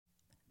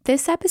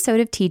This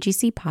episode of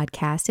TGC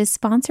Podcast is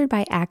sponsored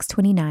by Acts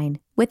 29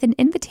 with an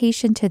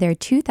invitation to their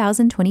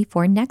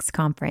 2024 Next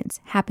Conference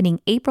happening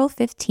April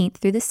 15th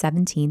through the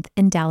 17th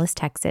in Dallas,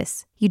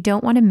 Texas. You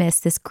don't want to miss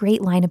this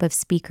great lineup of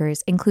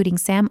speakers, including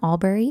Sam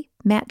Albury,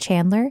 Matt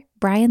Chandler,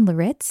 Brian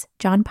Laritz,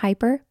 John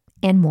Piper,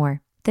 and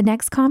more. The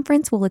Next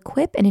Conference will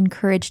equip and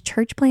encourage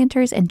church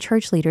planters and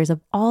church leaders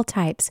of all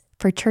types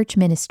for church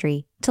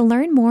ministry. To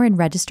learn more and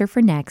register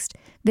for Next,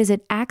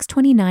 visit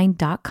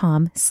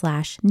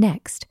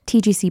acts29.com/next.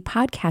 TGC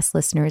podcast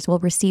listeners will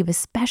receive a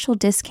special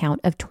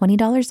discount of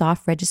 $20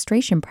 off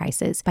registration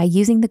prices by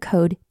using the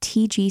code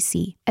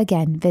TGC.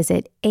 Again,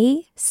 visit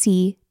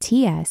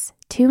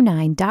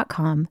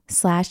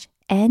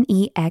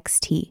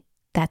acts29.com/next.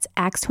 That's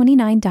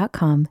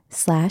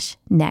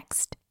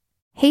acts29.com/next.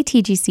 Hey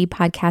TGC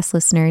podcast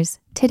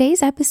listeners,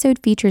 today's episode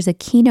features a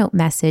keynote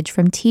message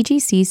from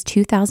TGC's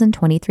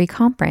 2023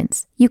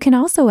 conference. You can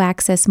also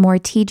access more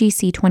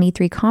TGC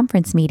 23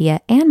 conference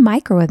media and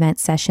micro-event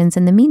sessions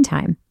in the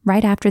meantime,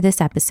 right after this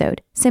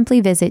episode.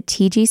 Simply visit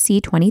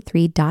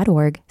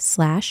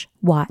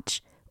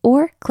tgc23.org/watch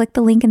or click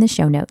the link in the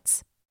show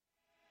notes.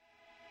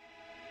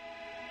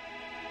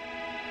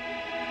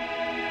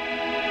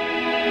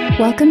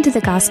 Welcome to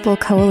the Gospel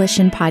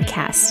Coalition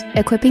podcast,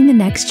 equipping the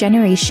next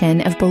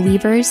generation of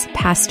believers,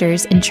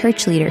 pastors, and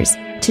church leaders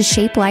to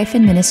shape life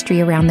and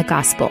ministry around the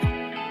gospel.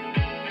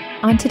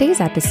 On today's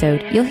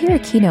episode, you'll hear a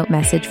keynote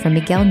message from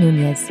Miguel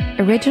Nunez,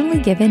 originally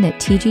given at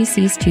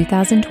TGC's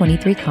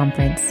 2023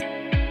 conference.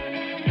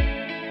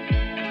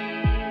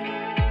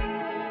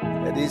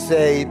 It is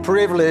a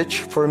privilege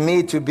for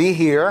me to be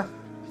here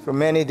for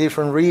many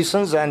different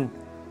reasons, and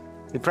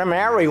the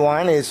primary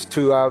one is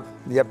to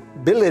the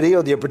ability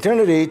or the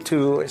opportunity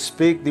to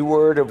speak the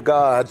word of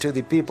God to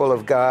the people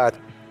of God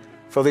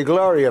for the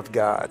glory of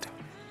God.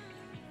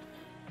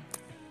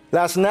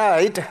 Last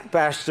night,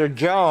 Pastor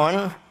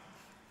John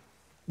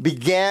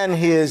began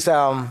his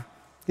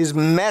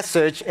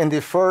message in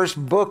the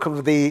first book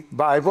of the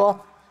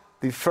Bible,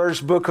 the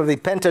first book of the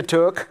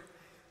Pentateuch.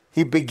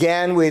 He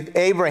began with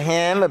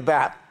Abraham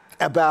about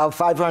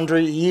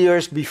 500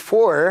 years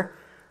before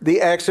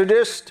the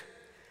Exodus.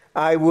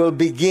 I will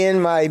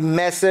begin my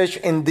message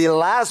in the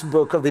last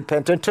book of the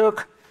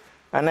Pentateuch,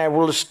 and I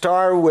will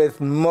start with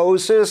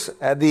Moses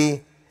at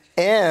the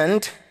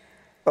end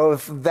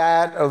of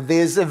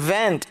this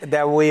event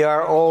that we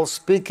are all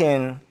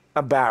speaking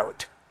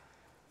about.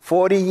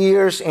 40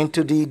 years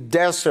into the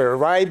desert,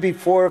 right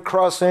before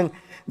crossing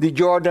the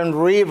Jordan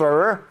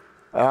River,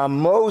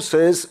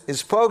 Moses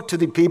spoke to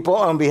the people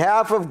on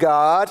behalf of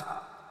God,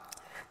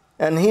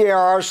 and here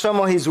are some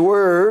of his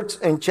words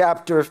in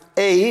chapter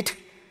 8,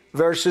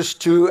 verses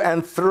 2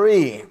 and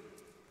 3.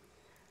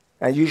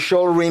 And you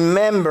shall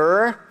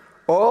remember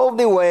all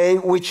the way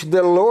which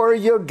the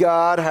Lord your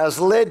God has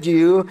led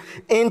you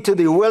into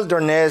the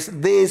wilderness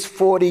these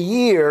 40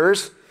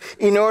 years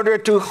in order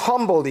to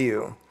humble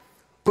you,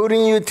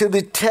 putting you to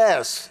the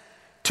test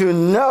to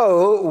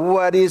know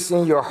what is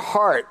in your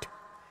heart,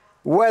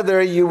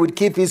 whether you would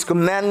keep his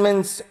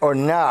commandments or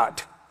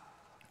not.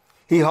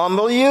 He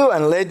humbled you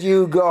and let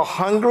you go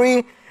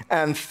hungry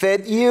and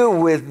fed you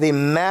with the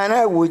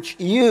manna which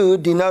you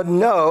did not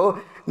know,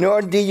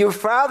 nor did your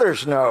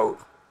fathers know,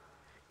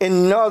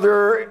 in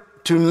order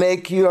to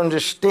make you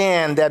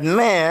understand that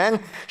man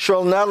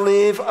shall not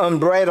live on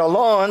bread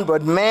alone,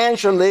 but man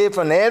shall live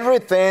on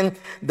everything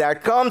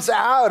that comes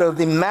out of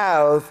the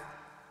mouth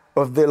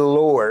of the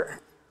Lord.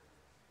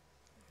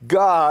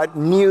 God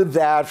knew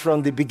that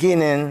from the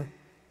beginning.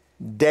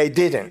 They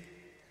didn't.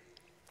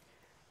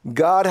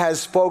 God has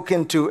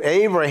spoken to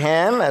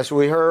Abraham, as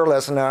we heard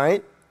last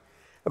night,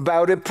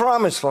 about a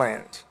promised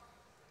land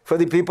for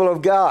the people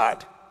of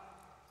God.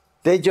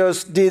 They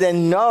just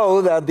didn't know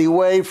that the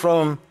way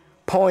from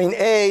point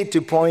A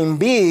to point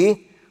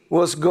B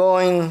was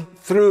going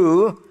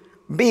through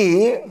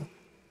the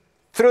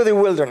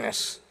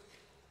wilderness,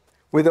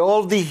 with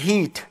all the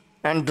heat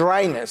and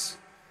dryness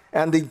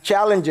and the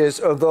challenges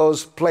of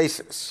those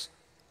places.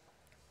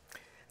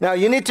 Now,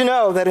 you need to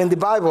know that in the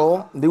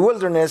Bible, the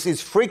wilderness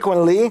is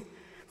frequently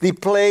the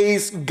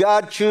place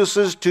God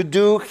chooses to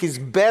do his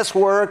best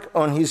work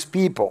on his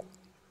people.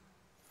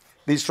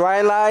 The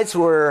Israelites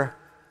were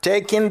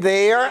taken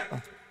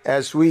there,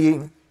 as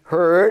we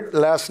heard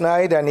last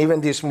night and even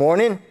this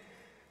morning.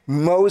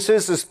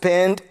 Moses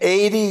spent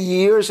 80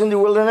 years in the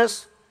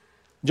wilderness.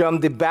 John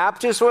the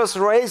Baptist was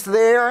raised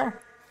there.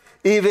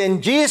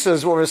 Even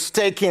Jesus was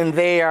taken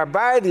there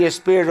by the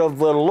Spirit of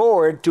the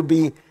Lord to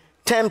be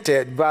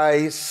tempted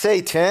by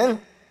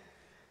Satan.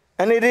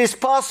 And it is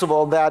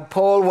possible that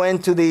Paul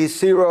went to the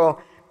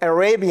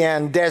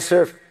Syro-Arabian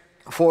desert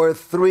for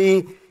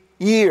 3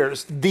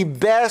 years. The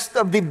best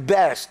of the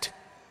best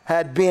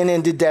had been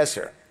in the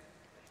desert.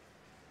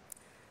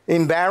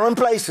 In barren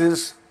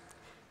places,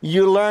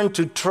 you learn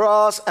to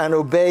trust and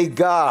obey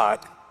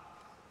God.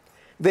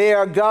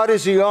 There, God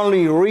is the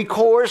only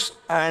recourse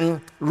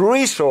and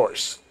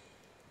resource.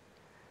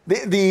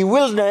 The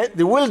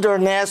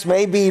wilderness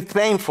may be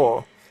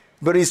painful,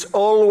 but it's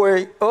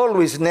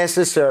always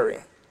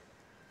necessary.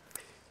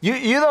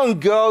 You don't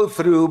go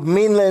through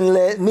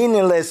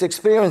meaningless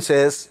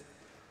experiences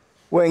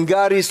when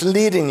God is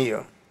leading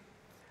you.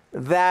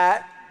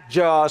 That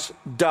just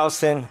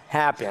doesn't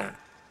happen.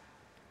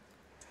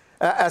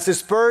 As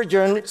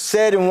Spurgeon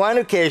said on one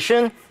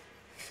occasion,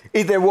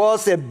 if there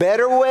was a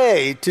better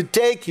way to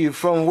take you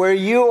from where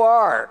you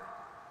are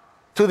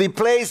to the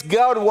place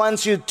God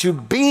wants you to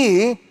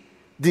be,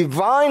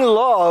 divine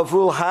love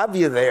will have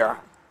you there.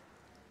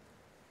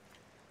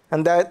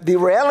 And that the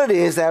reality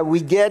is that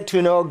we get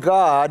to know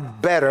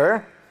God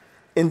better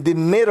in the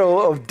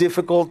middle of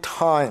difficult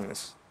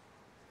times.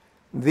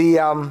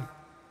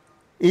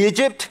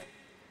 Egypt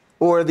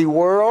or the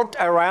world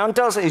around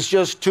us is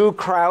just too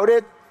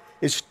crowded,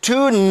 it's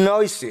too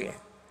noisy,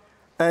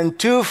 and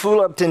too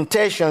full of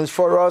temptations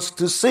for us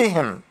to see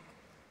Him.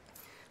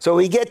 So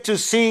we get to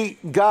see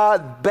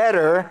God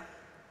better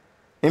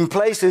in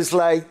places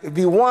like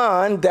the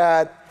one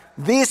that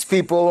these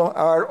people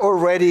are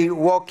already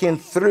walking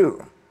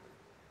through.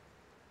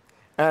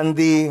 And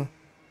the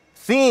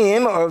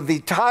theme of the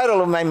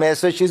title of my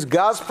message is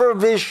God's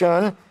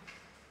provision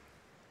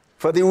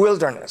for the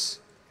wilderness,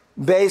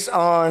 based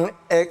on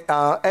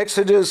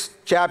Exodus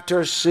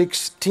chapter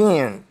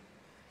 16.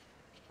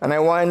 And I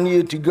want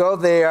you to go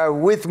there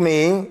with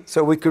me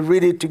so we could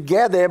read it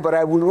together, but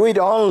I will read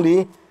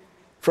only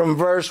from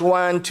verse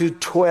 1 to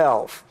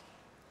 12.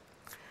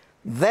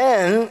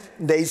 Then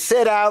they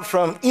set out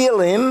from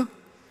Elim,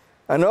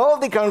 and all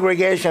the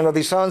congregation of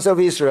the sons of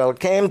Israel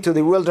came to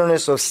the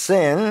wilderness of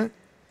Sin,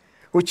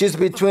 which is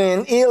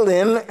between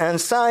Elim and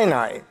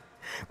Sinai,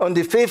 on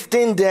the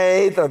 15th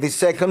day of the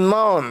second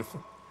month,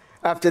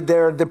 after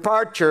their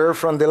departure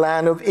from the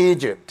land of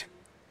Egypt.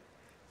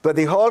 But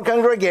the whole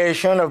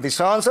congregation of the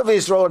sons of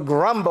Israel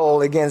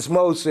grumbled against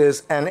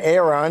Moses and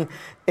Aaron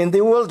in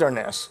the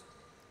wilderness.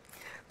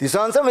 The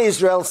sons of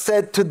Israel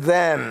said to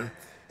them,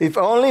 "If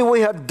only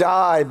we had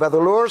died by the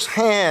Lord's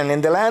hand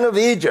in the land of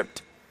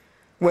Egypt,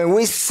 when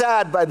we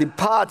sat by the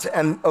pot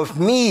of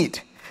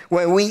meat,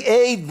 when we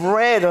ate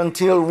bread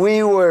until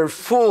we were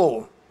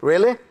full."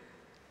 Really?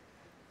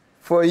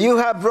 "For you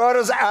have brought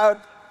us out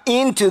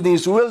into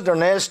this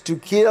wilderness to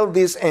kill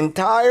this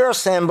entire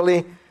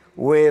assembly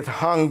with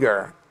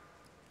hunger."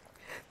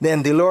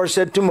 Then the Lord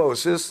said to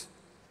Moses,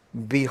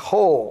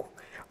 "Behold,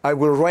 I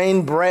will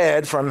rain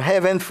bread from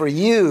heaven for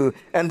you,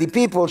 and the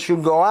people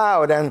should go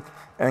out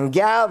and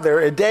gather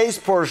a day's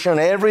portion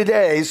every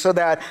day, so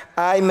that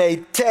I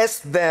may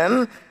test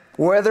them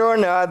whether or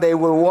not they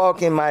will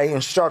walk in my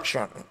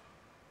instruction.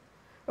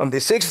 On the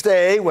sixth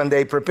day, when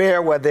they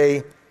prepare what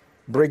they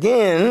bring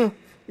in,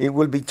 it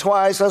will be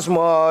twice as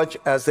much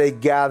as they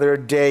gather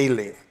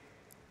daily."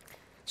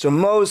 So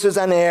Moses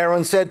and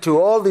Aaron said to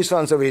all the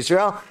sons of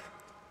Israel,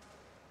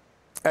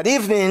 "At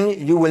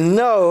evening you will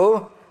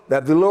know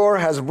that the Lord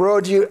has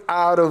brought you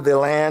out of the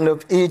land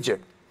of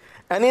Egypt.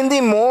 And in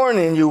the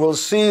morning you will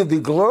see the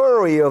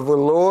glory of the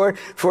Lord,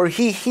 for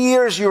He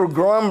hears your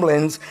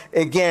grumblings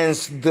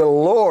against the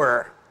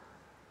Lord.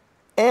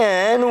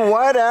 And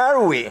what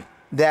are we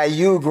that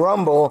you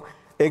grumble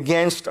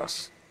against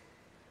us?"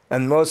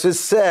 And Moses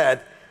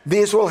said,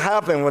 "This will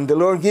happen when the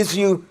Lord gives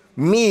you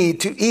meat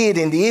to eat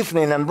in the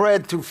evening and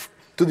bread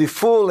to the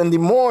full in the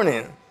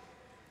morning.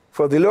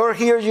 For the Lord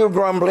hears your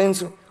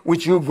grumblings,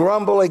 which you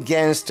grumble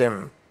against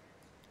Him.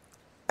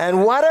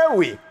 And what are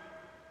we?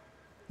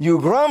 Your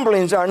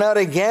grumblings are not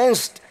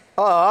against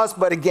us,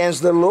 but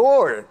against the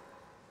Lord."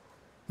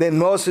 Then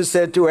Moses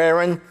said to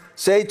Aaron,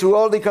 "Say to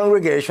all the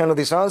congregation of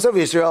the sons of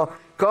Israel,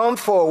 come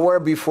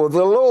forward before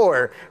the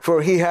Lord,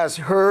 for He has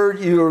heard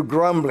your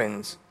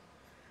grumblings."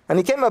 And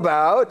it came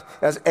about,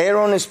 as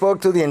Aaron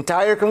spoke to the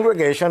entire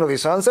congregation of the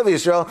sons of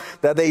Israel,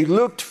 that they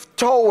looked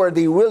toward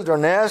the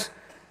wilderness,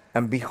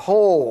 and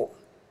behold,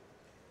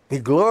 the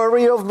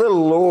glory of the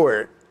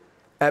Lord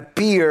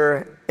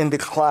appeared in the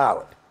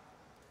cloud.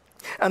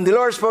 And the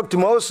Lord spoke to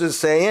Moses,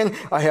 saying,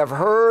 "I have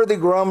heard the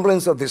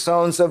grumblings of the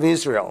sons of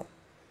Israel.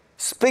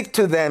 Speak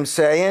to them,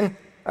 saying,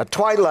 at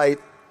twilight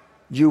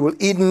you will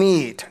eat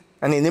meat,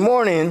 and in the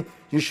morning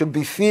you shall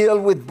be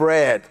filled with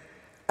bread,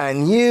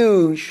 and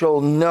you shall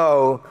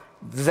know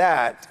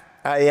that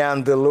I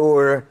am the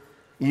Lord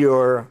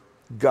your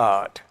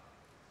God."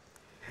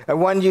 I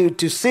want you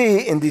to see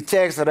in the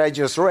text that I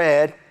just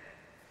read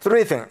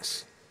three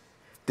things: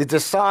 the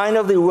design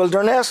of the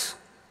wilderness,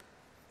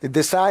 the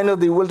design of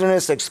the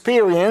wilderness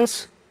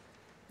experience,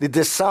 the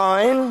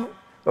design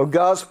of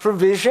God's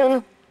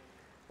provision,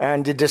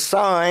 and the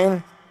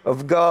design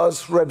of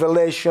God's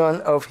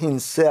revelation of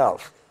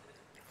Himself.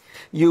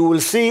 You will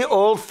see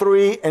all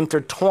three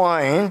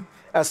intertwine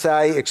as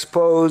I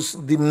expose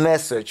the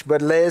message,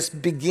 but let's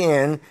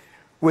begin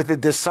with the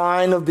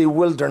design of the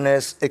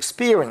wilderness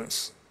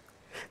experience.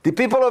 The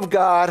people of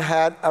God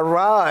had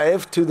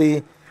arrived to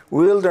the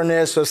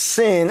wilderness of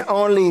Sin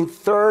only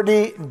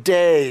 30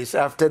 days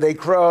after they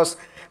crossed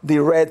the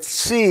Red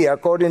Sea,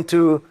 according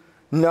to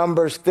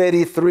Numbers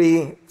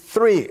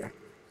 33:3.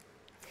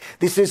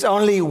 This is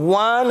only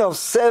one of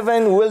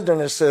 7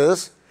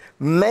 wildernesses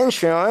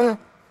mentioned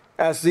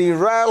as the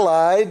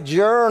Israelite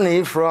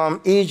journey from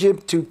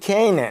Egypt to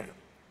Canaan.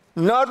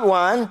 Not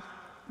one,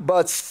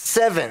 but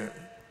seven.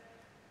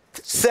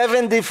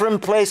 7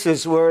 different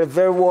places where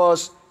there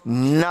was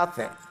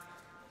nothing.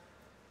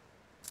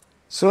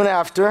 Soon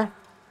after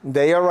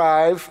they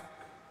arrived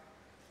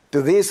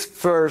to this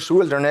first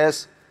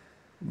wilderness,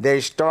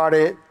 they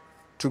started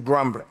to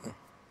grumble.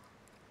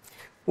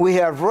 We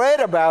have read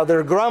about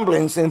their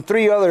grumblings in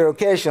 3 other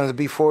occasions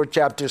before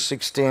chapter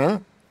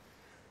 16.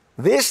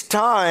 This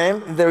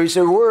time, there is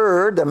a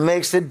word that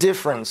makes a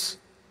difference.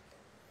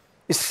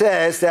 It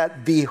says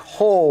that the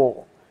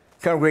whole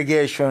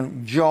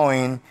congregation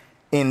joined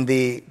in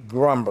the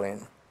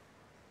grumbling.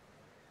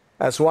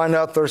 As one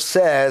author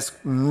says,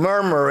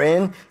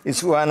 murmuring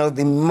is one of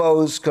the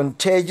most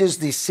contagious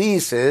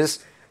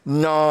diseases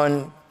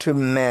known to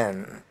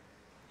men.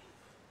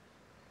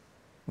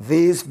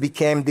 This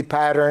became the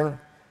pattern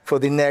for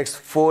the next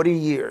 40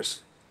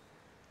 years.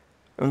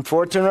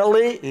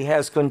 Unfortunately, it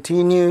has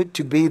continued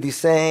to be the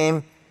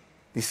same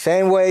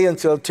way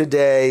until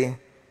today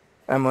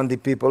among the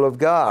people of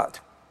God.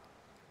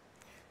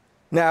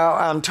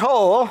 Now,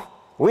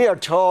 we are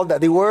told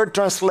that the word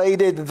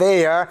translated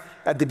there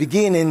at the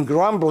beginning,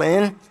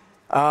 grumbling,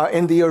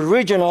 in the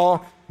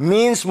original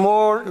means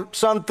more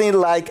something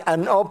like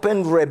an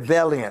open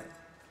rebellion.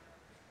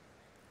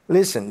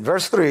 Listen,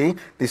 verse 3,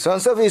 the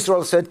sons of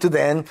Israel said to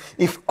them,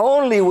 if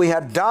only we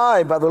had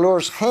died by the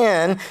Lord's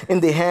hand in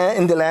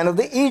the land of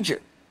the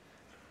Egypt,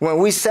 when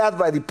we sat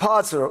by the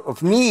pots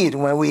of meat,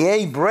 when we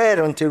ate bread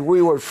until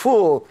we were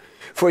full,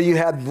 for you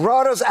had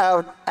brought us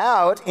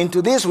out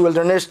into this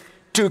wilderness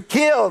to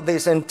kill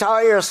this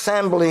entire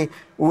assembly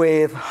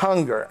with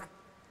hunger.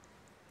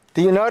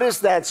 Do you notice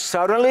that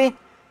suddenly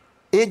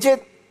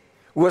Egypt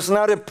was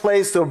not a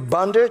place of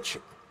bondage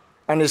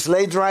and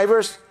slave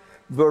drivers,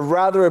 but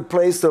rather a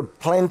place of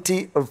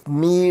plenty of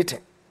meat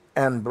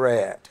and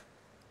bread?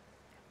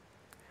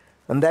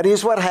 And that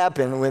is what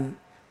happened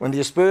when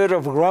the spirit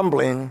of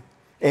grumbling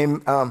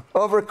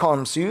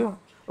overcomes you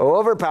or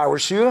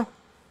overpowers you.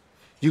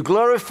 You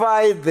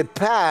glorify the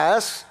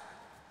past,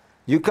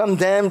 you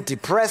condemn the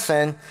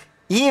present,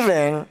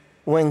 even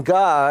when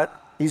God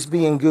is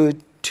being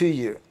good to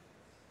you.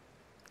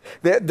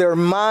 Their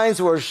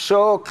minds were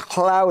so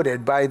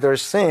clouded by their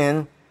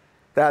sin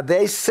that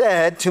they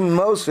said to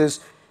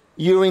Moses,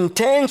 your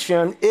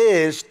intention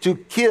is to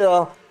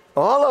kill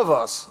all of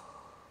us.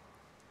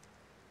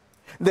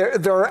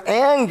 Their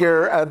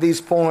anger at this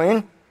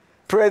point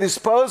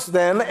predisposed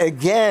them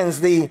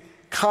against the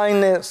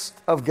kindness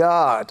of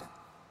God.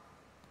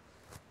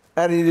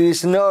 And it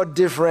is no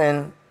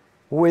different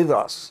with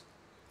us.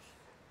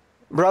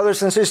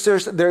 Brothers and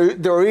sisters,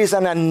 there is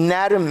an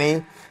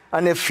anatomy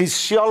and a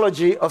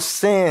physiology of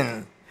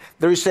sin.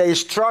 There is a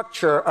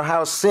structure of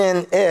how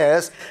sin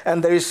is,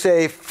 and there is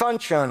a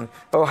function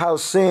of how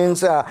sin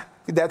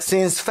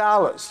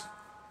follows.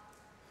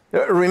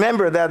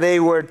 Remember that they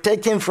were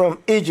taken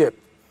from Egypt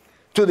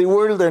to the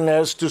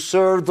wilderness to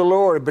serve the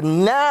Lord. But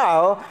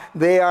now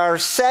they are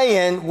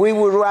saying, we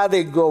would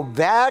rather go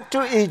back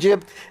to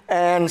Egypt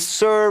and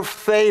serve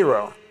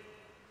Pharaoh.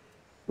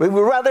 We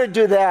would rather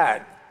do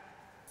that.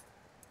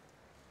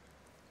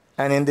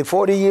 And in the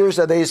 40 years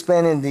that they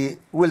spent in the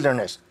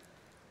wilderness,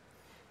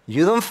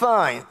 you don't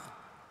find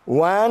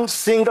one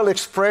single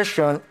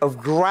expression of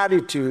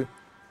gratitude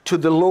to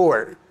the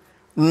Lord.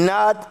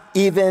 Not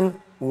even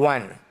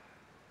one.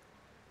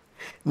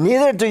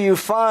 Neither do you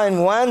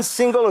find one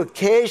single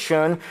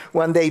occasion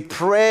when they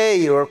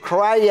pray or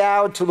cry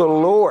out to the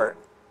Lord.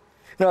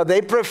 No,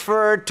 they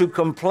prefer to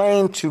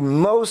complain to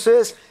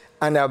Moses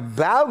and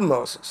about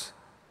Moses.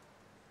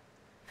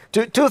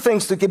 Two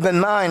things to keep in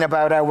mind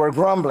about our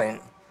grumbling.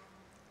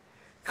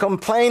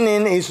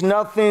 Complaining is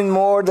nothing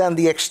more than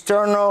the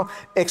external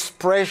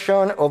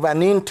expression of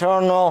an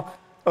internal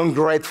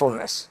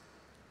ungratefulness.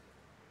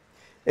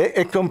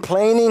 A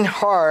complaining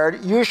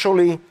heart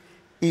usually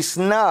is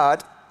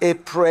not a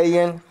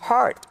praying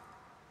heart.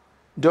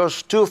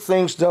 Those two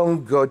things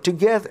don't go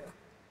together.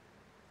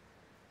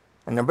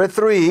 And number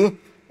 3,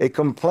 a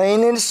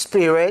complaining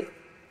spirit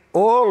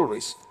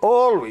always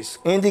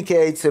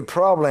indicates a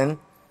problem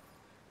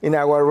in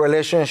our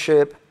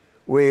relationship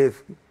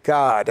with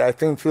God. I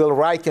think Phil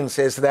Ryken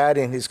says that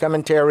in his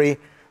commentary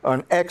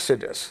on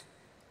Exodus.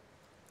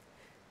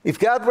 If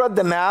God brought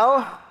them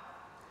out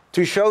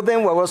to show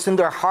them what was in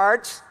their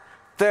hearts,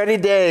 30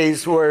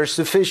 days were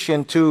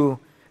sufficient to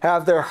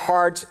have their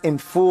hearts in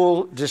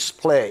full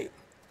display.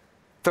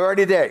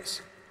 30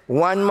 days,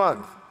 1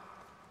 month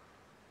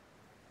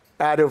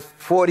out of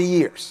 40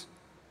 years.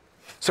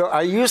 So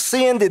are you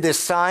seeing the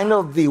design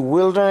of the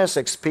wilderness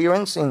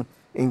experience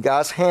in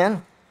God's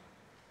hand?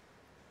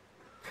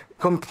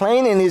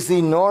 Complaining is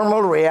the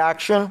normal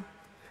reaction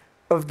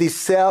of the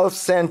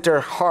self-centered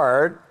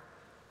heart,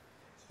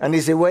 and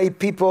is the way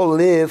people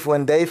live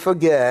when they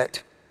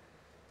forget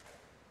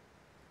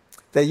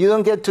that you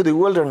don't get to the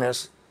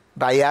wilderness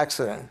by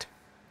accident.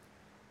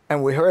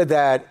 And we heard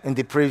that in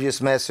the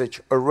previous message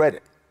already.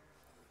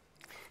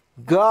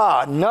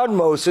 God, not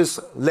Moses,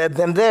 led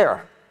them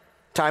there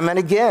time and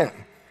again.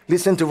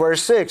 Listen to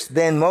verse 6.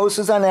 Then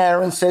Moses and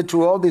Aaron said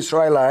to all the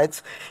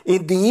Israelites,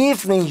 in the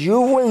evening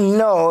you will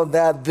know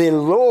that the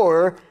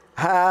Lord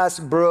has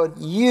brought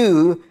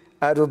you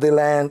out of the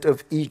land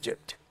of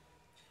Egypt.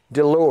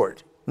 The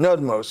Lord,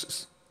 not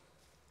Moses.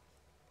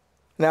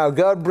 Now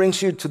God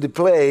brings you to the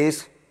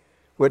place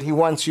where he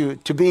wants you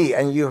to be.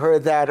 And you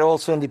heard that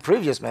also in the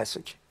previous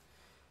message.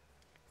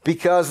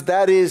 Because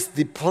that is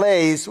the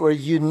place where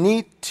you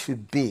need to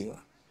be.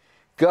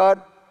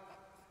 God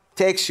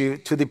takes you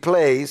to the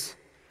place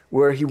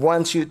where he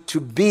wants you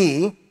to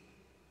be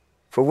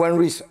for one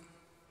reason.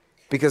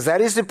 Because that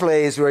is the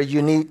place where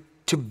you need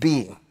to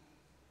be.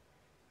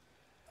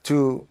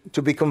 To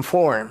be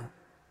conformed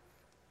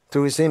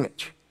to his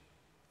image.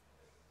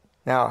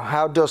 Now,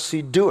 how does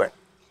he do it?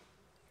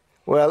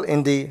 Well,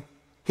 in the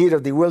heat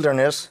of the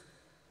wilderness,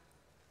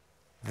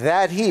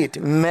 that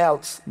heat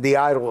melts the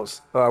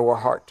idols of our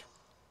heart.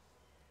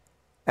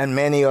 And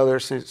many other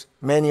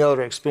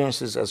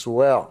experiences as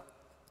well.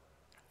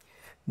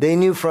 They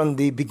knew from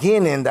the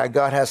beginning that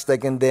God has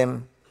taken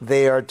them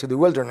there to the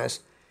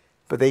wilderness,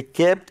 but they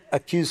kept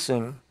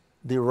accusing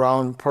the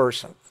wrong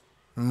person,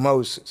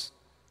 Moses,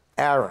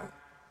 Aaron.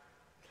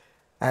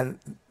 And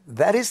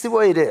that is the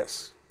way it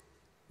is.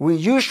 We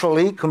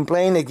usually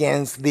complain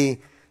against the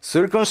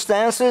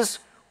circumstances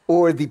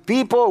or the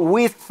people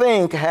we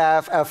think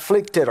have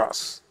afflicted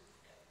us.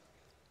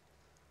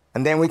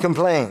 And then we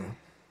complain.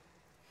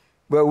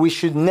 But we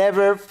should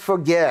never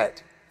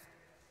forget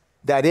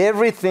that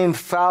everything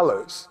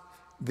follows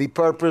the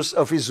purpose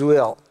of his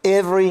will.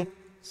 Everything,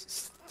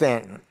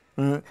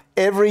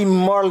 every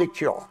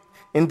molecule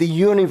in the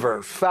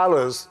universe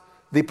follows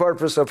the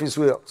purpose of his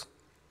will.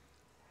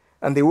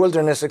 And the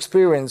wilderness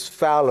experience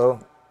follows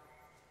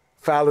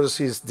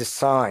his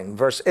design.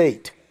 Verse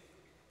 8.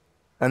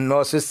 And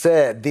Moses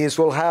said, this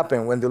will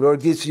happen when the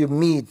Lord gives you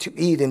meat to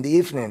eat in the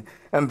evening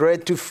and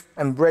bread to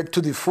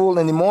the full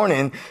in the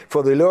morning,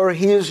 for the Lord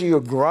hears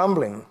your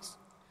grumblings,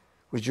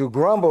 which you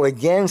grumble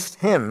against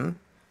him.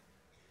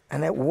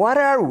 And what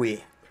are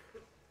we?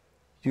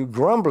 You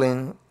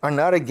grumbling are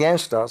not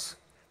against us,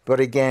 but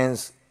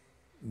against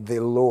the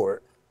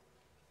Lord.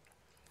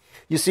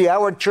 You see,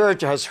 our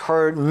church has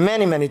heard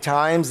many, many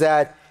times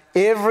that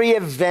every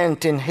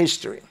event in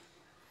history,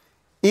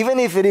 even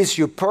if it is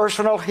your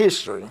personal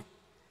history,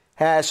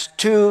 has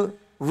two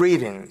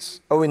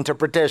readings or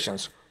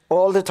interpretations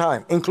all the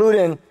time,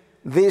 including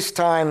this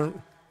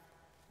time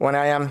when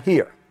I am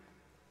here.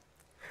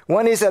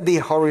 One is at the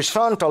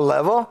horizontal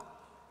level,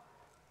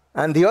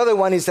 and the other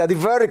one is at the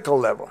vertical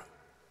level.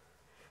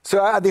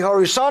 So at the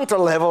horizontal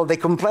level, they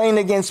complain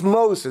against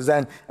Moses,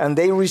 and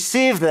they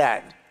receive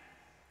that.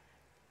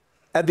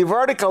 At the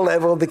vertical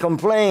level, the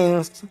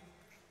complaints,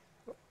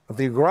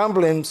 the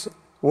grumblings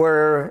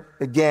were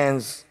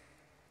against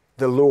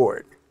the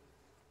Lord.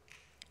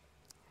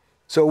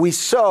 So we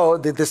saw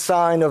the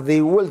design of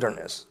the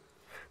wilderness.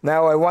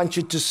 Now I want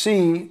you to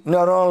see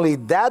not only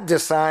that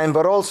design,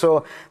 but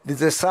also the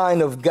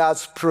design of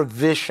God's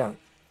provision.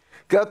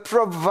 God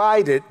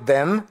provided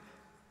them,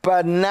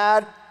 but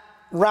not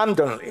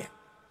randomly.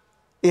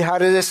 He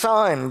had a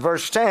design.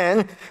 Verse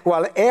 10,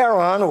 while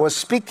Aaron was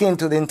speaking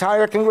to the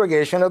entire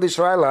congregation of the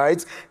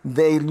Israelites,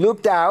 they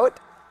looked out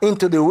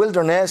into the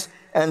wilderness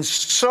and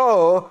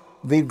saw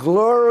the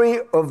glory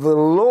of the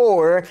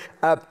Lord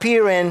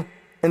appearing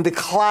in the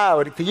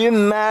cloud. Can you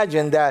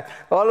imagine that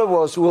all of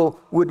us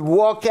would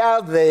walk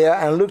out there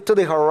and look to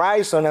the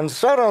horizon, and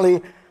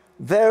suddenly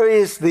there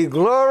is the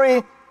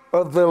glory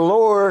of the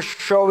Lord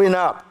showing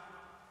up?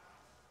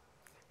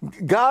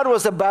 God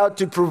was about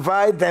to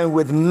provide them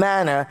with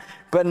manna,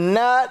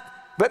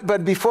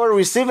 but before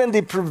receiving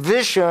the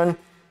provision,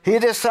 he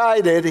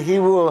decided he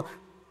will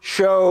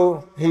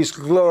show his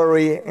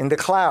glory in the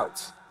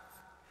clouds.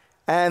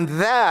 And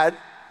that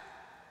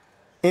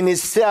in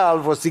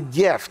itself was a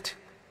gift.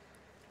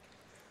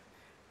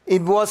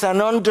 It was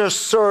an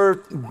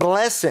undeserved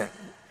blessing.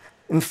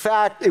 In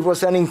fact, it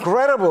was an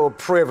incredible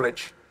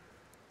privilege.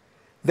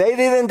 They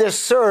didn't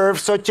deserve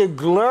such a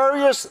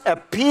glorious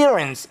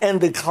appearance in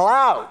the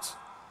clouds.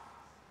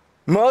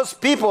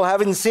 Most people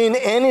haven't seen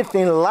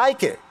anything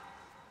like it.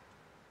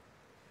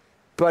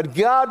 But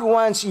God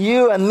wants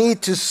you and me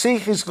to see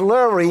his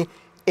glory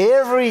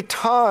every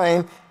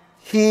time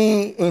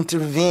he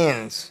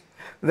intervenes.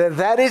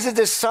 That is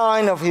a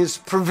sign of his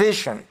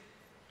provision.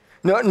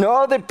 No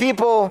other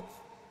people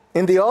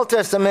in the Old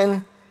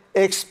Testament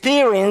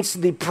experienced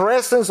the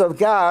presence of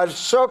God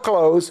so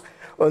close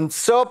and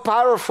so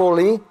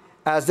powerfully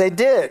as they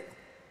did.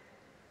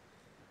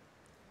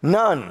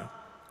 None.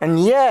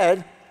 And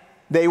yet,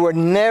 they were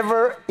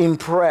never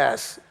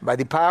impressed by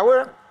the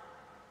power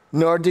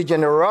nor the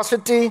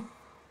generosity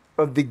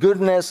of the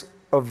goodness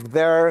of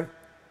their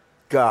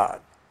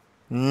God.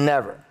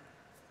 Never.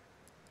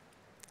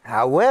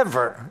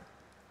 However,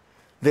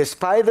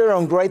 despite their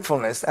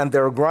ungratefulness and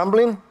their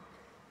grumbling,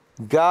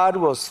 God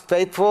was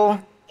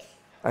faithful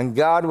and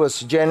God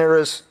was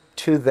generous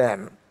to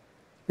them.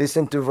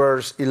 Listen to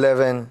verse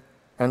 11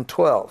 and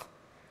 12.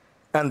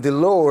 And the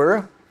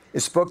Lord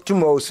spoke to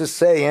Moses,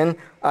 saying,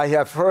 I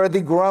have heard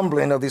the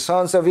grumbling of the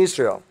sons of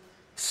Israel.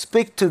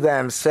 speak to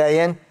them,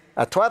 saying,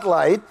 at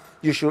twilight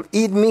you shall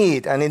eat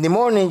meat, and in the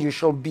morning you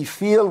shall be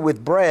filled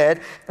with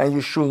bread, and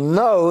you shall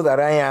know that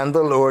I am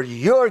the Lord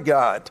your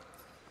God.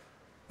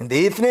 In the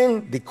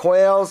evening the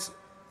quails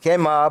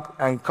came up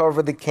and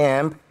covered the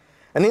camp,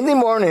 and in the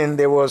morning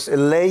there was a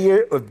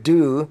layer of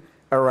dew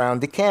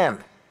around the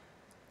camp.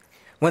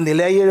 When the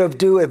layer of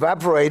dew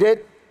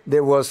evaporated,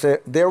 there was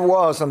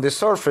on the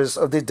surface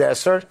of the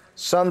desert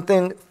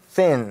something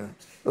thin,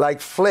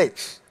 like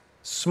flakes,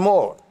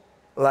 small,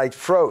 like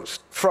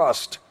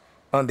frost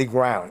on the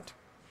ground.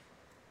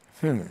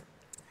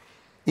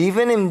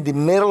 Even in the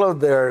middle of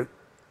their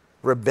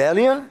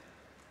rebellion,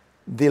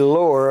 the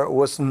Lord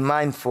was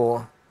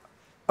mindful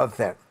of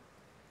them.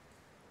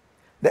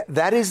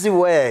 That is the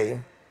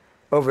way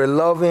of a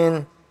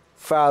loving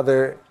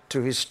father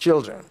to his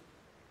children.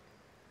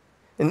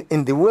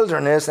 In the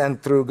wilderness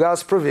and through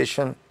God's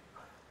provision,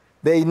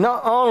 they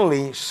not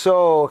only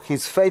saw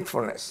his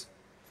faithfulness,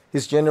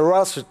 his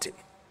generosity,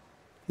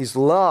 his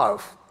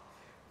love,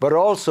 but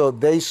also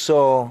they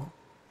saw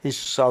his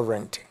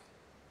sovereignty.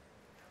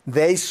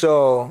 They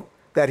saw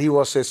that he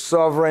was a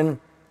sovereign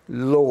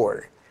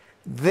Lord.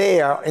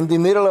 There, in the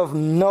middle of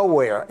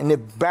nowhere, in a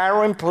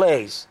barren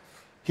place,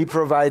 he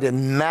provided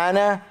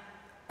manna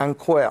and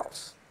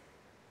quails.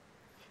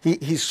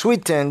 He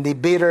sweetened the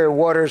bitter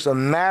waters of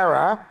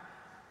Marah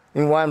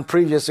in one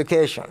previous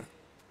occasion.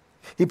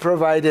 He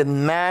provided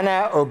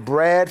manna or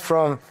bread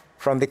from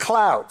the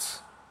clouds.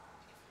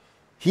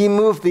 He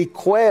moved the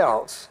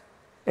quails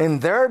in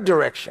their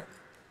direction.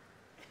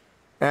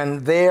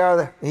 And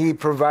there he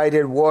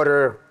provided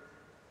water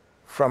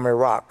from a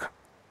rock.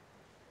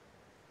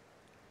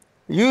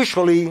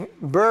 Usually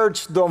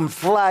birds don't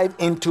fly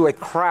into a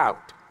crowd,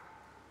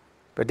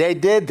 but they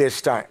did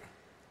this time.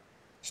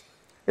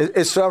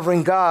 A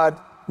sovereign God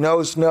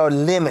knows no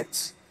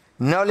limits,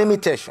 no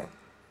limitation.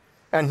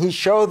 And he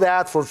showed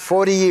that for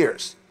 40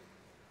 years.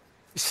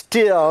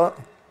 Still,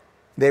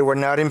 they were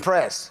not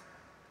impressed.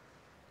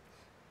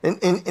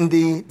 In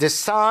the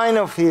design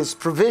of his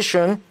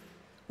provision,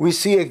 we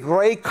see a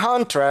great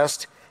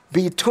contrast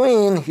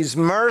between his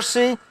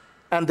mercy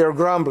and their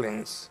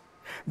grumblings,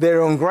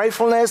 their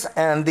ungratefulness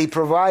and the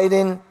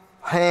providing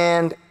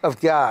hand of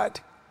God,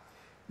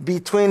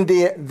 between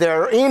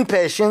their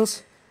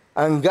impatience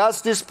and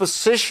God's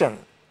disposition,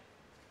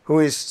 who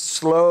is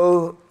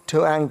slow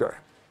to anger.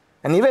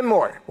 And even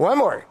more, one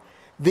more,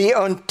 the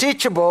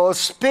unteachable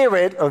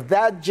spirit of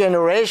that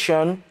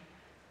generation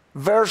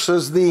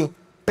versus the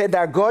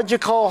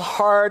pedagogical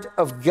heart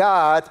of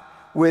God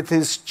with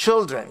his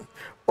children,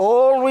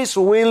 always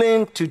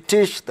willing to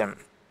teach them,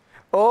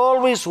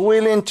 always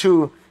willing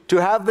to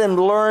have them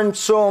learn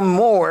so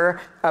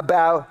more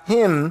about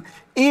him,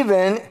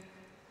 even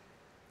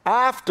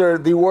after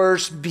the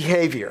worst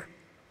behavior.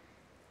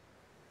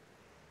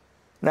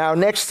 Now,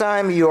 next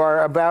time you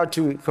are about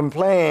to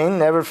complain,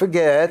 never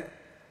forget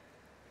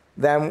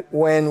that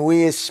when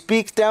we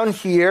speak down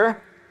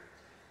here,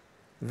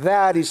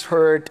 that is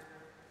heard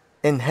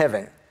in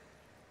heaven.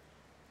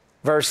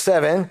 Verse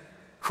 7,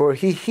 for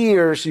he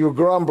hears you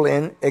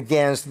grumbling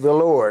against the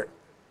Lord.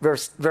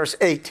 Verse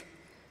 8,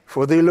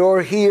 for the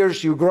Lord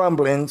hears you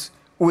grumblings,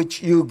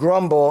 which you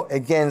grumble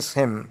against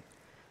him.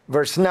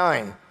 Verse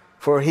 9,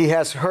 for he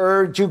has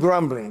heard you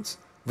grumblings.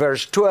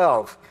 Verse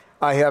 12,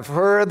 I have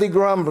heard the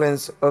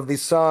grumblings of the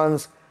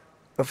sons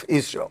of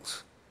Israel.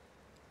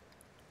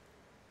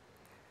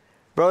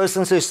 Brothers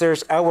and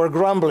sisters, our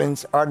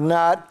grumblings are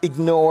not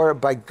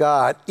ignored by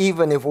God,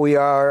 even if we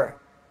are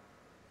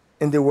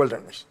in the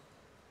wilderness.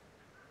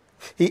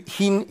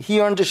 He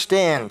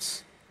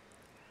understands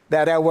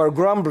that our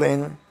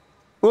grumbling,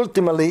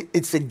 ultimately,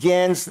 it's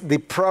against the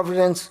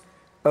providence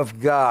of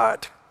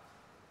God.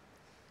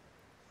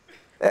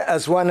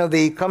 As one of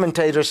the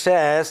commentators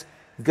says,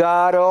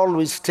 God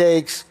always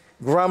takes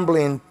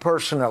grumbling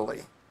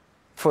personally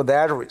for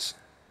that reason.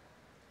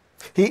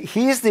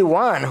 He is the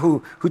one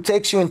who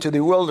takes you into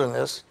the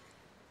wilderness,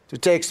 who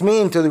takes me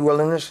into the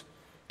wilderness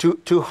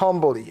to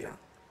humble you,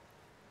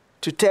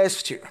 to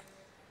test you,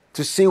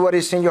 to see what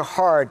is in your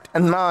heart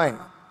and mind,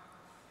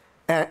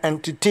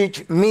 and to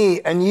teach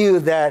me and you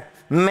that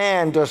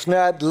man does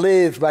not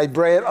live by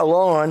bread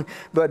alone,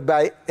 but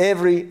by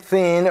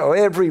everything or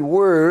every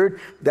word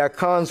that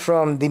comes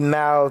from the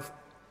mouth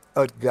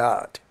of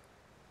God.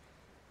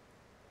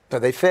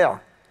 But they fail,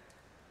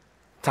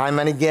 time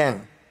and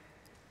again.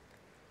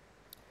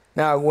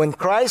 Now, when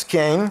Christ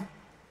came,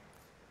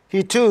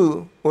 he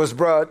too was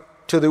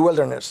brought to the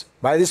wilderness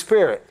by the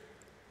Spirit.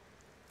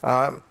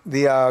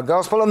 The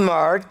Gospel of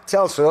Mark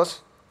tells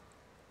us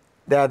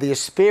that the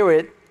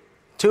Spirit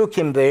took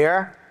him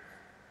there,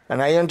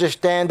 and I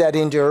understand that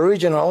in the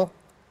original,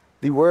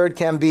 the word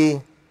can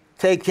be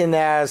taken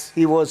as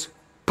he was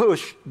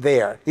pushed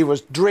there. He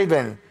was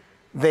driven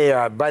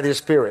there by the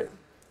Spirit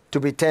to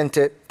be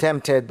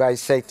tempted by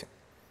Satan.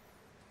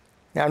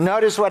 Now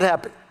notice what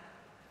happened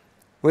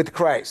with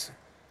Christ.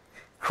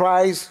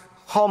 Christ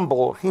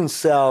humbled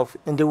himself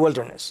in the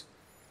wilderness.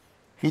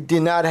 He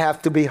did not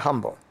have to be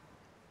humble.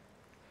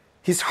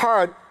 His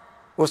heart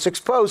was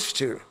exposed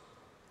to.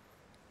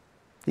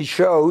 He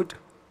showed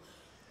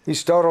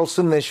his total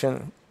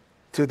submission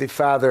to the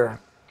Father.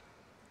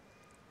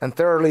 And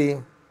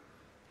thirdly,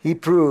 he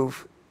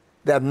proved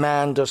that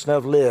man does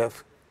not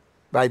live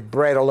by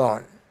bread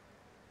alone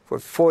for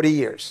 40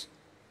 years.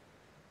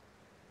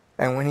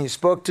 And when he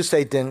spoke to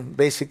Satan,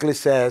 basically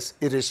says,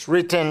 it is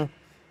written,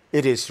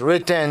 it is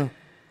written,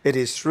 it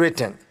is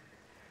written.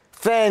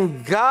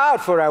 Thank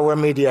God for our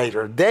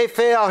mediator. They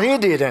failed, he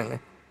didn't.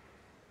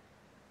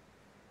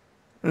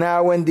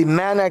 Now, when the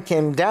manna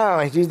came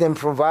down, he didn't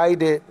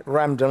provide it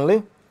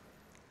randomly.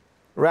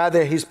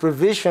 Rather, his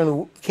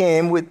provision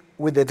came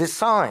with a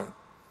design,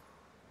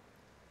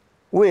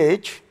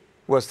 which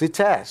was the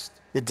test.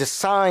 The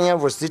design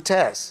was the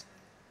test.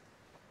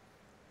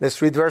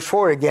 Let's read verse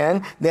 4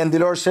 again. Then the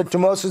Lord said to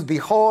Moses,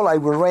 behold, I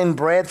will rain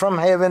bread from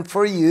heaven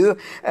for you,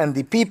 and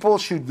the people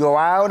should go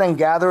out and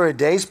gather a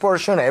day's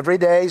portion every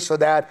day, so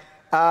that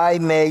I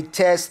may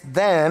test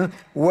them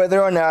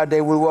whether or not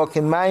they will walk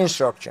in my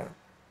instruction.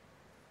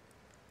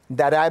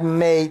 That I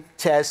may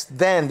test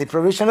them. The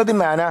provision of the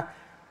manna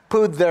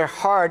put their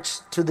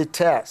hearts to the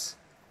test.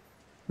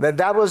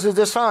 That was the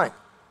design.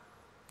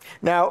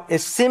 Now, a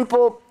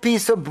simple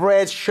piece of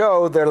bread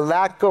showed their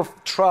lack of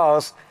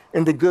trust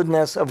in the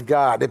goodness of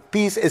God.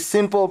 A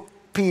simple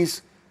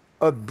piece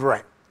of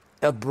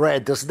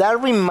bread. Does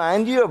that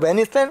remind you of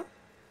anything?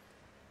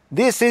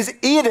 This is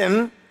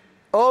Edom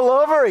all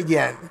over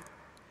again.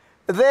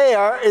 They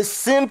are a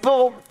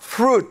simple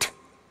fruit.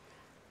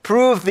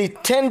 Prove the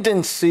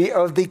tendency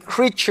of the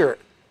creature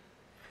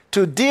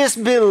to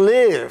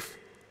disbelieve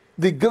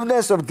the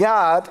goodness of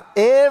God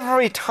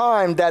every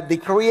time that the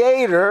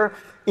Creator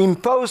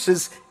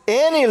imposes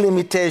any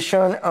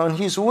limitation on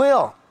his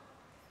will.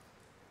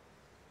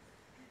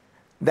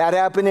 That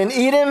happened in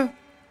Edom,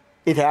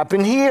 it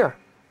happened here.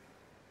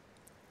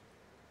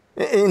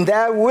 In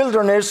that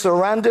wilderness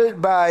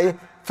surrounded by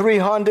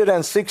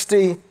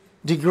 360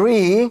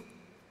 degrees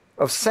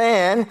of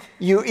sand,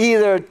 you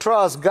either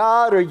trust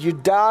God or you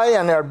die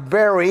and are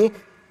buried,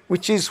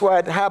 which is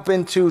what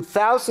happened to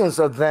thousands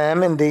of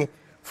them in the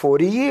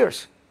 40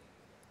 years.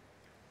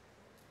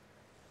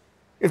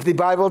 If the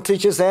Bible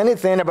teaches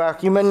anything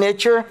about human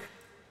nature,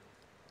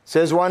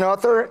 says one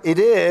author, it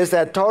is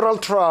that total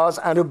trust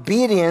and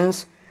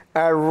obedience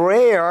are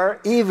rare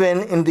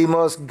even in the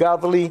most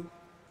godly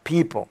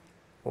people.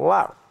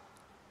 Wow.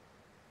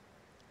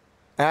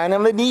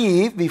 Adam and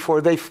Eve, before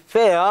they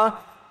fell,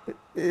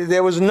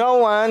 there was no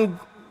one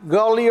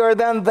godlier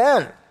than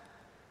them.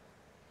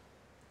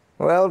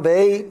 Well,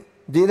 they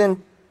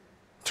didn't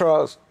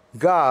trust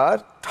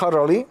God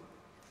totally,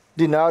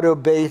 did not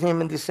obey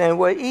him in the same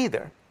way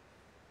either.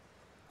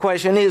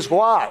 Question is,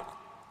 why?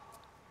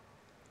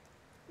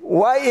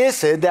 Why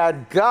is it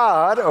that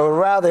God, or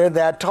rather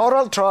that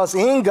total trust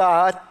in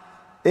God,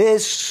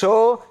 is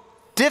so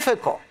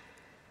difficult?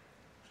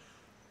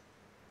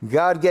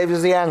 God gave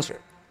us the answer.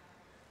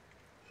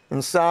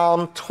 In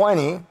Psalm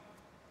 50,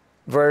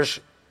 verse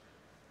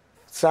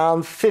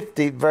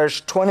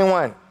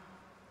 21.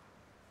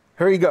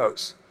 Here he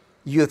goes.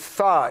 You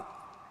thought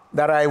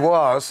that I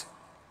was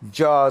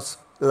just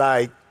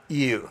like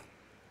you.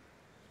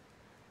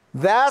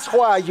 That's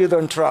why you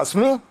don't trust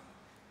me.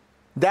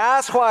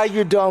 That's why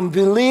you don't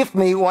believe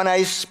me when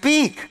I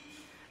speak.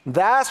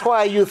 That's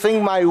why you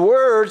think my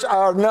words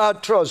are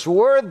not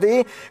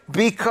trustworthy,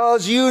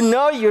 because you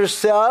know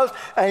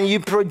yourself and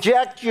you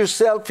project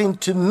yourself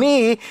into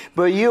me,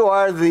 but you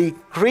are the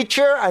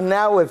creature, and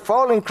now a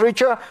fallen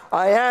creature.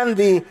 I am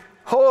the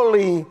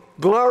holy,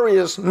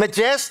 glorious,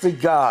 majestic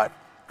God,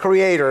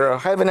 creator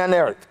of heaven and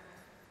earth.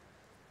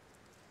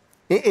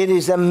 It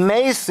is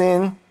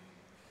amazing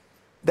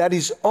that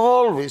is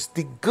always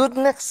the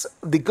goodness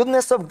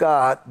of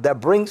God that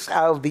brings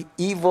out the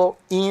evil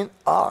in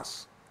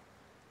us.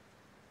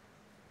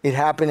 It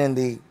happened in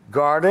the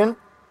garden.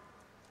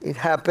 It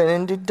happened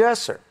in the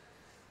desert.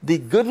 The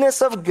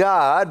goodness of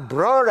God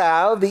brought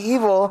out the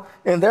evil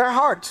in their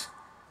hearts.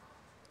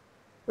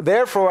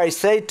 Therefore, I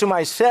say to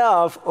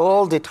myself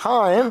all the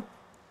time,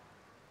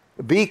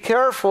 be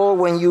careful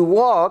when you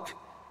walk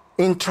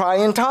in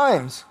trying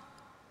times.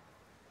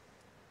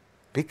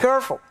 Be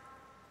careful.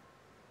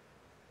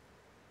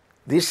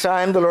 This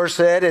time the Lord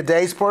said, a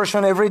day's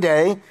portion every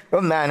day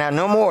of manna,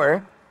 no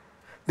more.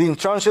 The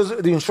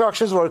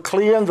instructions were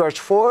clear in verse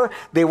 4.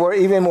 They were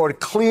even more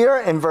clear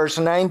in verse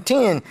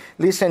 19.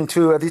 Listen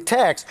to the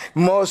text.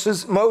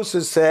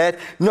 Moses said,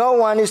 no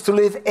one is to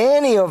leave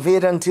any of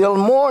it until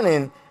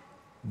morning.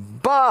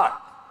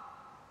 But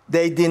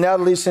they did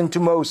not listen to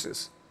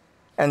Moses.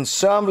 And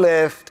some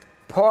left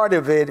part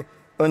of it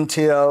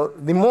until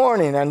the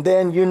morning. And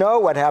then you know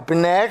what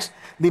happened next.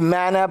 The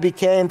manna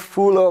became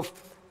full of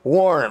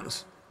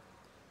worms.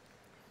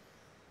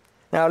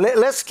 Now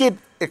let's keep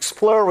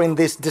exploring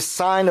this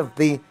design of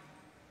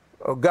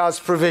God's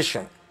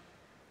provision.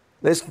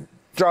 Let's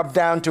drop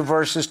down to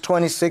verses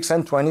 26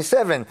 and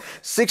 27.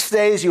 6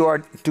 days you are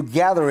to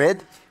gather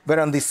it, but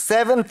on the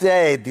seventh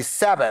day, the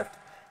Sabbath,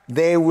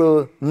 there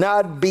will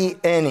not be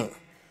any.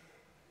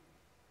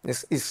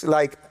 It's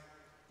like,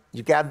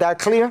 you got that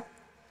clear?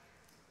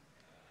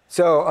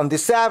 So on the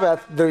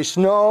Sabbath, there is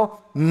no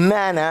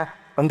manna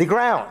on the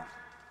ground.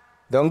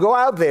 Don't go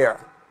out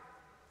there.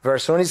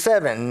 Verse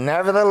 27,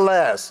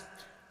 nevertheless,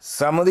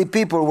 some of the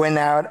people went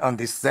out on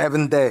the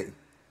seventh day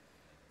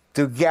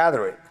to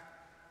gather it.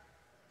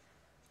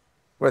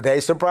 Were they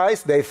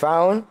surprised? They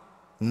found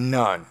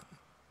none.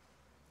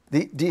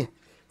 Do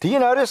you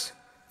notice?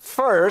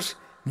 First,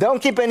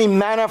 don't keep any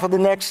manna for the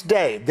next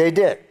day. They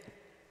did.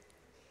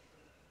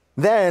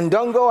 Then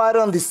don't go out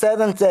on the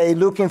seventh day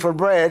looking for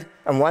bread.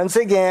 And once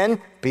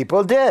again,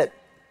 people did.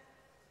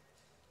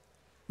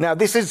 Now,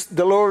 this is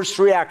the Lord's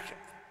reaction.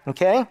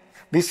 Okay?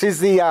 This is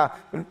the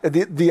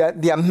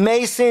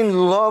amazing,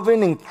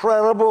 loving,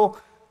 incredible,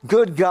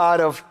 good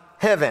God of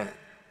heaven.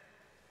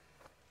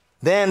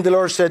 Then the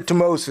Lord said to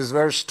Moses,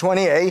 verse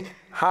 28,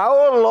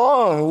 how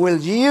long will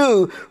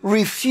you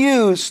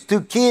refuse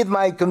to keep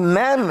my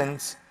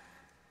commandments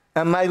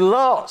and my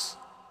laws?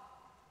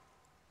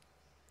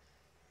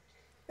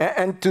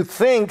 And to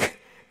think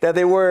that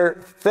there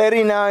were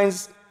 39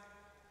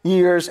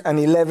 years and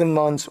 11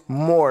 months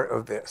more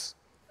of this.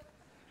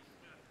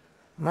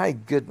 My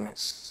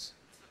goodness.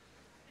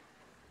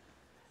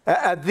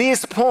 At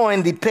this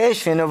point, the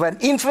patience of an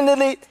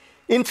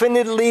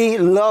infinitely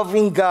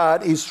loving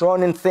God is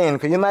running thin.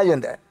 Can you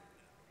imagine that?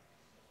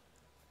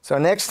 So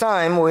next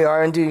time we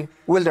are in the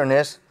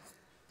wilderness,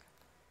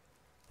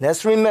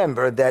 let's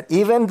remember that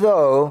even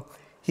though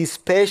his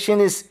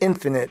patience is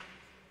infinite,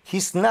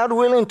 he's not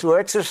willing to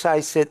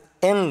exercise it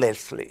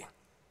endlessly.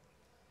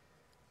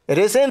 It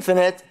is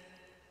infinite,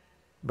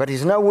 but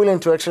he's not willing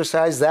to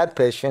exercise that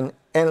patience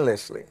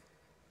endlessly.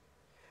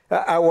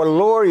 Our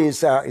Lord is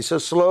so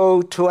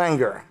slow to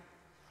anger.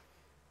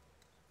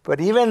 But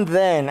even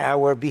then,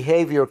 our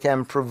behavior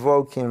can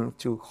provoke him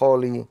to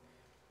holy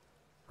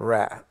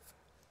wrath.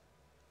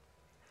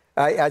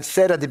 I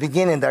said at the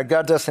beginning that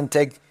God doesn't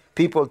take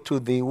people to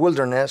the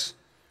wilderness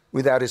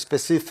without a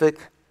specific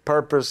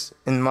purpose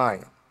in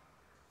mind.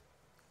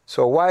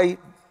 So why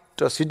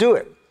does he do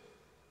it?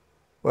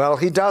 Well,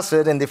 he does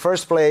it in the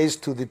first place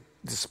to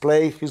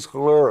display his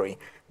glory.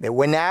 They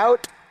went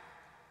out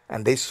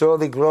and they saw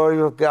the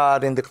glory of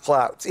God in the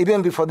clouds,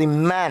 even before the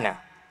manna.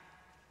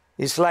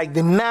 It's like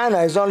the manna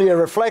is only a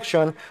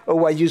reflection of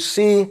what you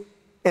see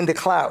in the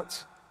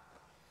clouds.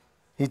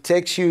 He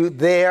takes you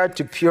there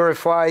to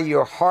purify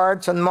your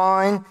hearts and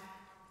mind,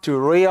 to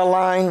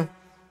realign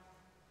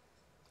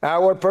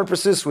our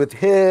purposes with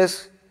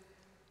his,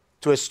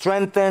 to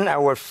strengthen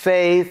our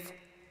faith,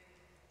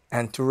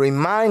 and to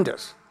remind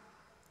us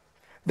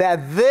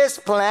that this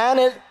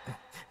planet,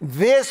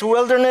 this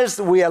wilderness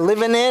we are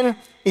living in,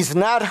 is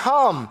not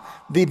home.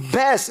 The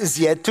best is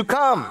yet to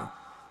come.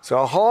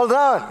 So hold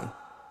on.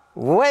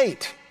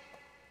 Wait.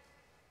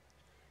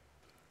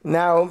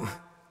 Now,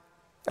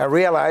 I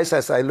realize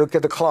as I look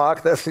at the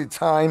clock that the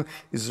time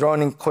is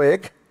running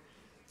quick.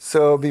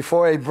 So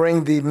before I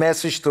bring the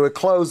message to a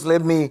close,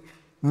 let me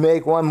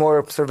make one more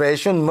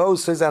observation.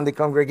 Moses and the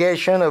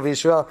congregation of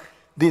Israel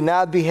did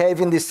not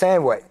behave in the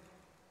same way.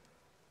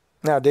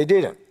 No, they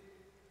didn't.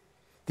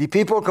 The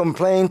people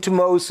complained to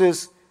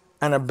Moses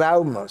and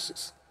about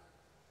Moses.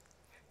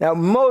 Now,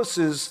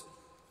 Moses,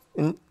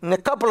 in a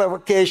couple of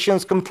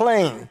occasions,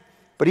 complained,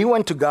 but he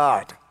went to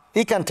God.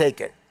 He can take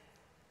it.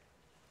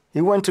 He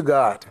went to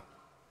God.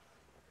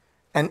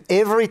 And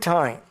every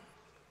time,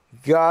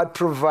 God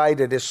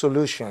provided a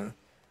solution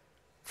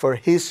for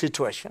his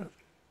situation.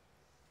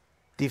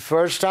 The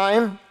first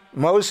time,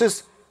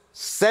 Moses,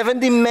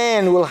 70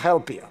 men will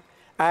help you.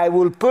 I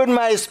will put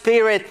my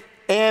spirit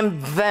in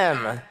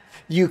them.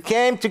 You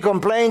came to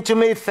complain to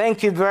me.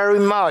 Thank you very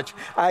much.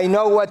 I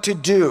know what to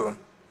do.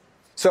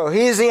 So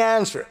here's the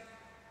answer.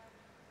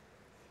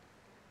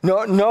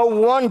 No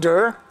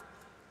wonder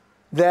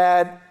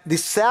that the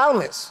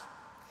psalmist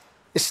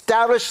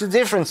established the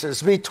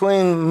differences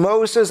between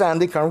Moses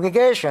and the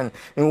congregation.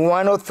 In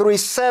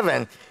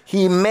 103:7,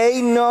 he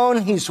made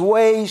known his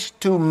ways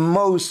to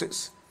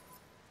Moses,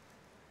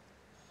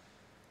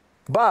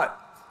 but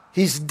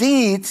his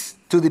deeds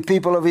to the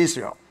people of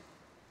Israel.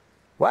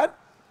 What?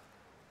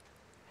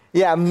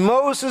 Yeah,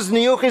 Moses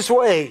knew his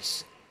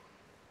ways.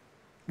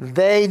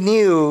 They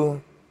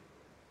knew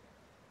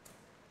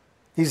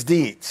his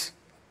deeds.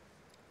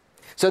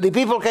 So the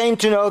people came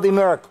to know the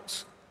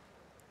miracles.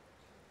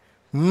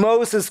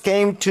 Moses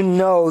came to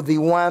know the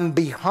one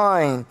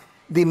behind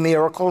the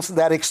miracles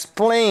that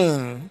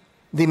explain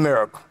the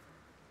miracle.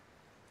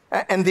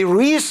 And the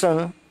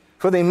reason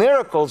for the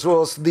miracles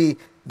was the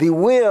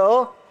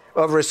will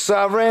of a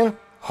sovereign,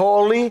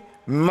 holy,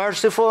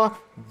 merciful,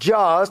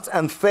 just,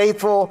 and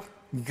faithful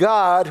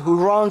God who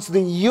runs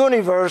the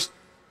universe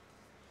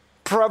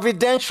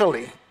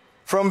providentially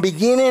from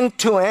beginning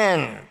to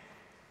end.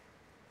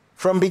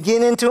 From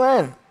beginning to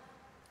end.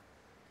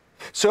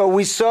 So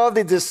we saw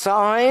the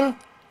design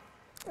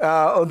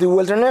of the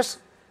wilderness,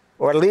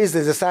 or at least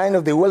the design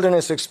of the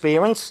wilderness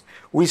experience.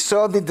 We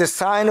saw the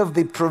design of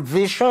the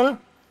provision,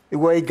 the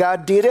way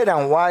God did it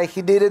and why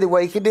he did it the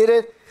way he did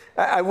it.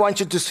 I want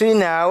you to see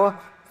now,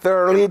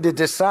 thirdly, the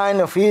design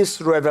of his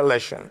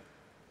revelation.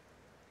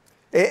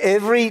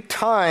 Every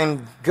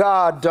time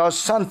God does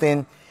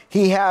something,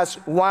 he has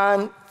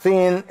one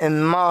thing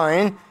in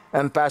mind,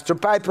 and Pastor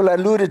Piper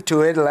alluded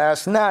to it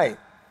last night.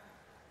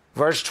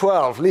 Verse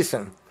 12,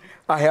 listen.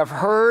 I have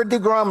heard the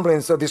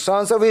grumblings of the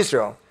sons of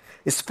Israel.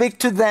 Speak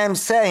to them,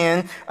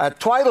 saying, at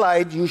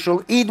twilight you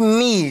shall eat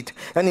meat,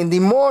 and in the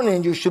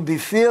morning you shall be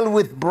filled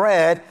with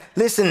bread.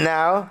 Listen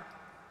now,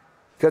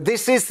 because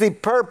this is the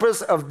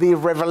purpose of the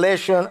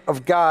revelation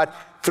of God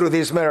through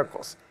these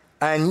miracles.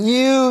 And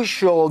you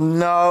shall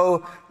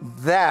know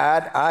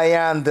that I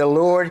am the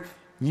Lord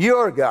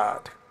your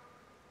God.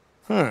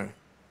 In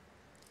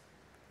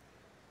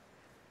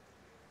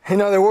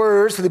other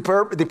words, the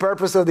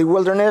purpose of the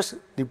wilderness,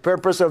 the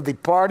purpose of the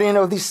parting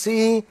of the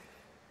sea,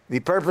 the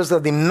purpose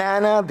of the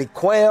manna, the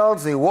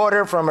quails, the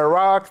water from a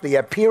rock, the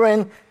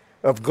appearing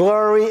of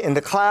glory in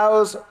the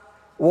clouds,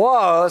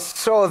 was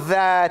so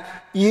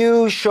that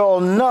you shall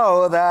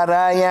know that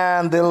I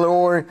am the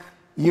Lord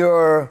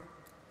your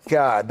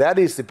God. That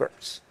is the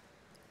purpose.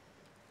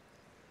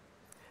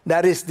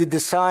 That is the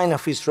design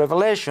of his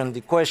revelation.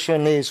 The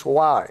question is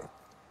why?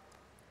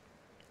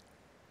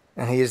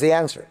 And here's the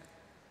answer.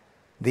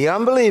 The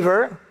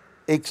unbeliever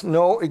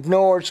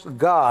ignores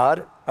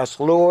God as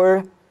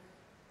Lord,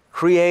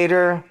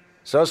 Creator,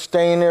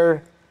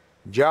 Sustainer,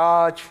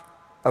 Judge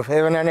of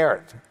heaven and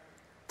earth.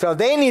 So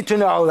they need to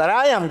know that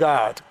I am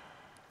God.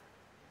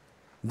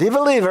 The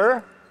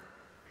believer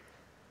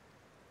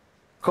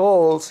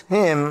calls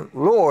him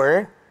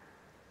Lord,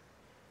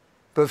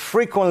 but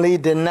frequently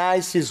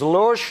denies his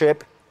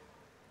lordship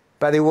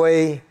by the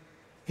way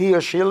he or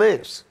she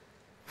lives.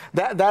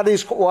 That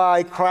is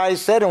why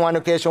Christ said on one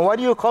occasion, why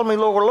do you call me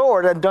Lord,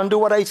 Lord, and don't do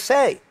what I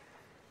say?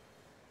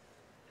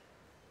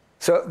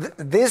 So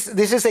this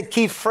is a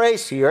key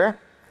phrase here.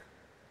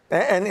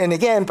 And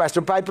again,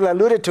 Pastor Piper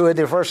alluded to it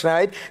the first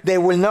night. They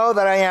will know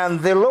that I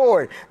am the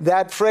Lord.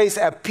 That phrase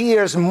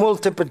appears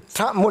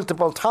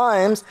multiple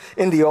times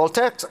in the Old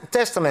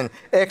Testament.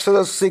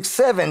 Exodus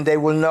 6:7, they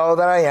will know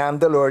that I am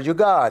the Lord your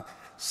God.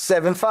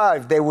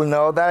 7:5, they will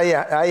know that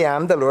I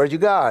am the Lord your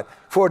God.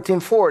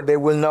 14:4, they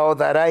will know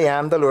that I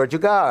am the Lord your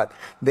God.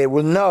 They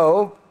will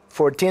know,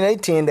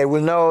 14:18, they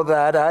will know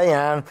that I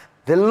am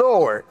the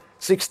Lord.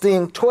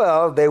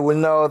 16:12, they will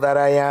know that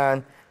I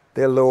am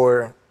the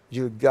Lord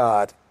your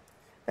God.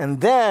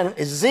 And then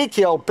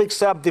Ezekiel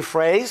picks up the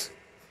phrase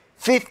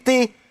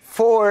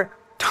 54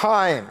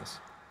 times.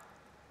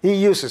 He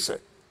uses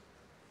it.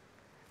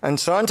 And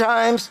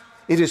sometimes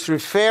it is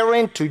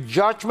referring to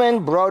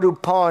judgment brought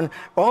upon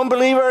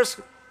unbelievers.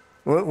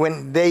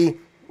 When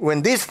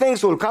these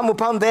things will come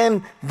upon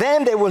them,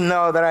 then they will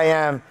know that I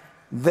am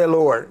the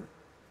Lord,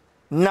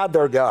 not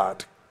their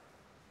God.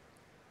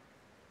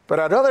 But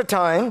at other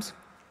times,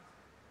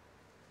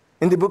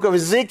 in the book of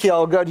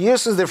Ezekiel, God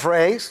uses the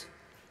phrase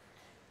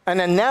and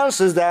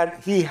announces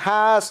that he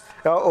has,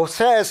 or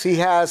says he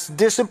has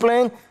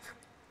disciplined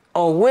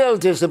or will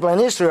discipline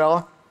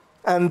Israel,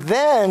 and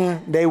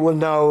then they will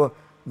know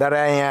that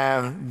I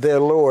am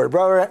the Lord.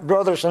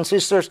 Brothers and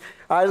sisters,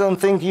 I don't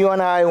think you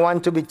and I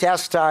want to be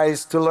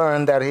chastised to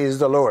learn that he is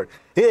the Lord.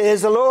 He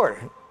is the Lord.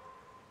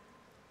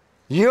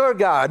 Your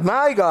God,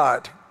 my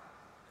God.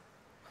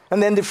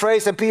 And then the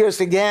phrase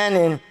appears again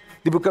in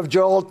the book of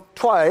Joel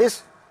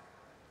twice,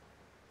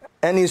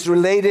 and is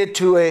related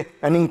to an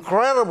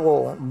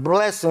incredible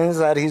blessings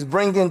that he's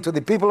bringing to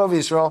the people of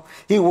Israel.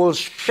 He will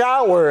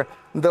shower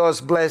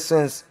those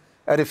blessings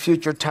at a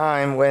future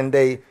time when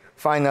they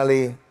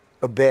finally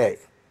obey.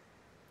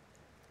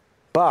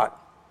 But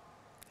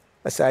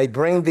as I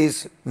bring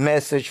this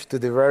message to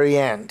the very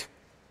end,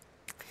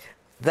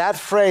 that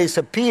phrase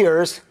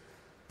appears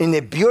in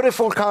a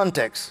beautiful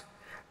context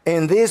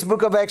in this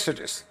book of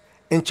Exodus,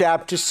 in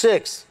chapter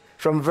 6,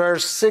 from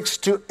verse 6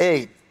 to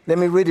 8. Let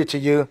me read it to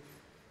you.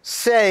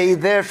 Say,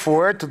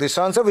 therefore, to the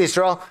sons of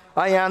Israel,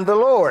 I am the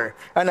Lord,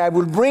 and I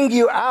will bring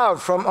you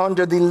out from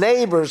under the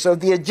labors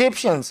of the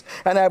Egyptians,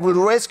 and I will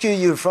rescue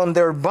you from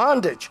their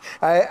bondage,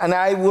 and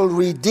I will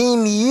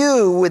redeem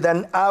you with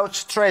an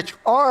outstretched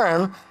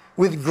arm,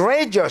 with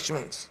great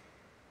judgments.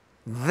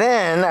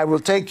 Then I will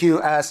take you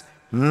as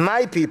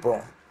my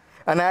people,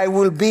 and I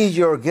will be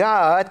your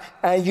God,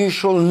 and you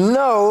shall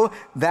know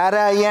that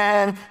I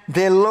am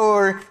the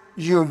Lord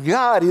your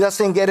God. It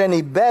doesn't get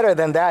any better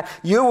than that.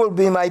 You will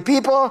be my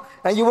people,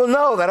 and you will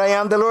know that I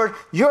am the Lord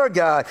your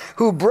God,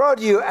 who brought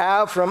you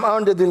out from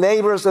under the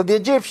labors of the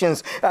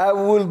Egyptians. I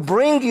will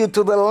bring you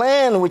to the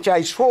land which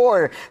I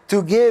swore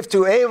to give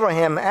to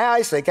Abraham,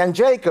 Isaac, and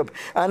Jacob,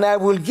 and I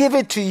will give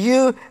it to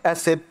you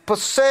as a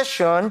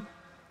possession.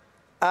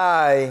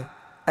 I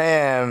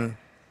am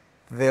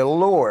the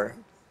Lord.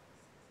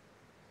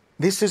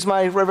 This is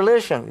my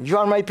revelation. You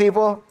are my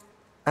people,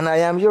 and I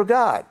am your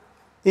God.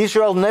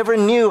 Israel never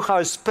knew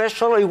how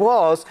special it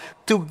was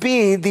to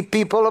be the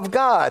people of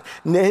God.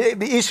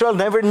 Israel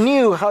never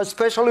knew how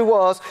special it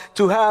was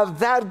to have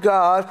that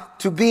God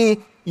to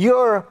be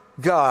your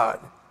God.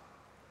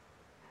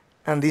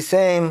 And the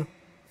same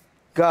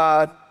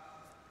God,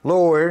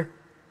 Lord,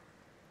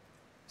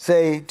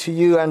 say to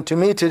you and to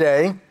me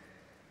today,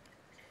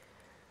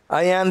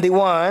 I am the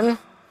one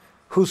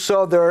who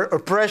saw their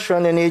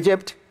oppression in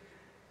Egypt,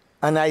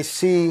 and I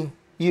see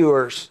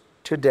yours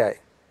today.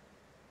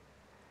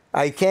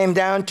 I came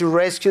down to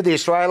rescue the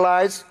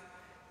Israelites,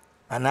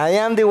 and I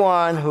am the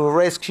one who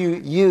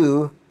rescued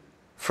you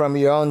from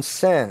your own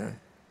sin.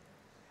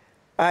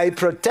 I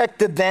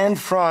protected them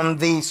from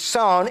the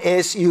son,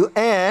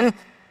 S-U-N,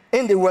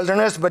 in the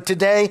wilderness, but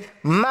today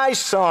my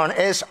son,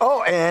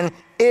 S-O-N,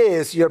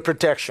 is your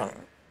protection.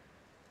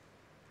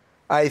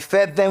 I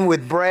fed them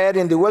with bread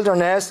in the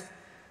wilderness,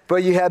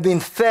 but you have been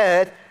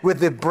fed with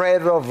the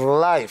bread of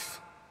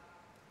life.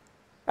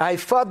 I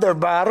fought their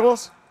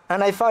battles,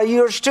 and I fought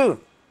yours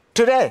too,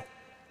 today.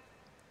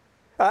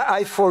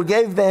 I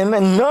forgave them a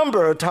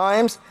number of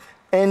times,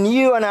 and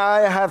you and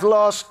I have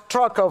lost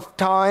track of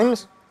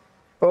times,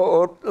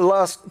 or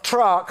lost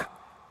track,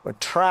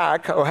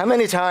 or how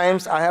many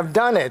times I have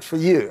done it for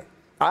you.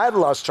 I've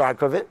lost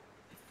track of it.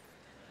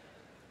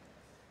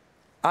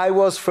 I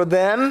was for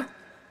them,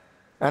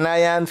 and I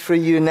am for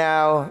you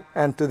now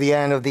and to the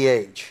end of the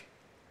age.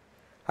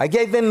 I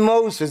gave them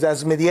Moses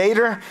as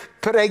mediator,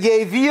 but I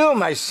gave you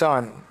my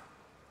son.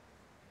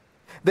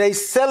 They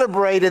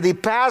celebrated the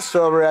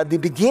Passover at the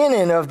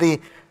beginning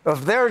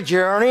of their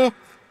journey,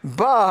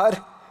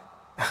 but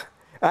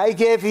I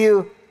gave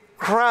you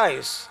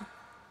Christ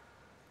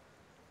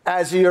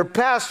as your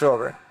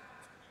Passover.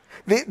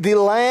 The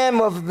lamb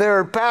of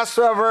their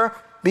Passover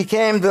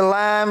became the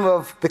lamb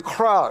of the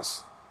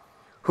cross,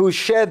 who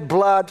shed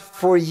blood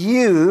for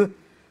you,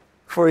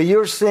 for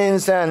your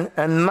sins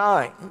and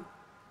mine.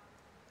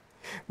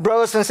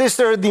 Brothers and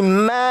sisters, the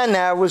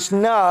manna was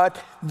not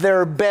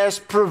their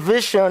best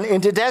provision in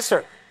the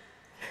desert.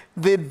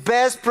 The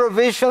best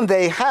provision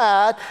they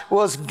had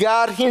was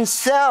God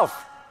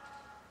Himself.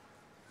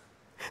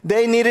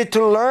 They needed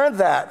to learn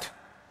that.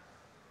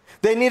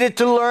 They needed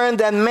to learn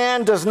that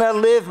man does not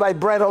live by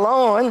bread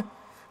alone,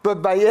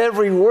 but by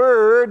every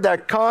word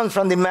that comes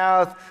from the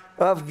mouth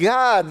of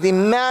God. The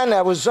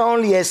manna was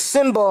only a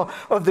symbol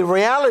of the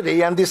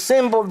reality, and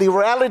the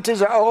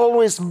realities are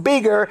always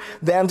bigger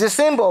than the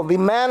symbol. The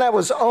manna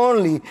was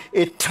only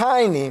a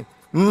tiny,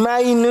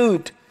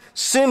 minute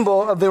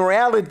symbol of the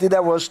reality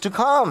that was to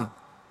come.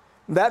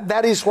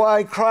 That is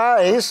why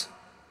Christ,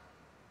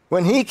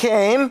 when He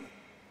came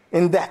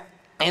in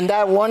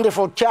that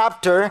wonderful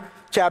chapter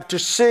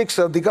 6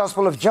 of the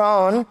Gospel of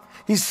John,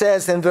 He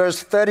says in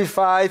verse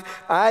 35,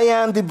 I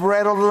am the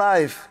bread of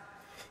life.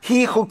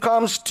 He who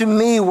comes to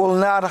me will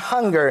not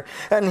hunger,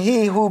 and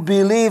he who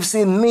believes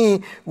in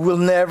me will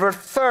never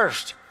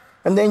thirst.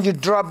 And then you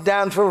drop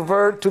down to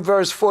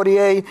verse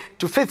 48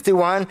 to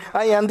 51,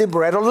 I am the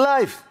bread of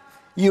life.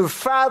 Your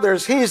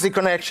fathers, here's the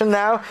connection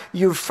now,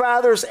 your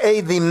fathers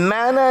ate the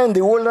manna in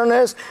the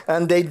wilderness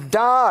and they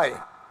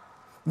died.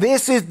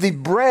 This is the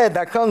bread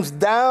that comes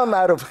down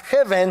out of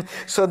heaven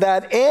so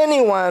that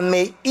anyone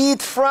may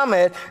eat from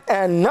it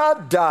and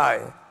not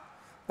die.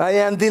 I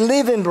am the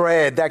living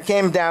bread that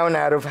came down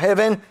out of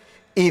heaven.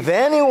 If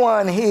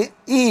anyone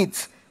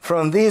eats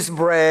from this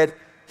bread,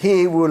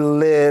 he will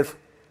live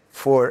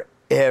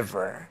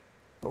forever.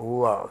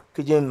 Wow,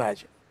 could you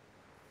imagine?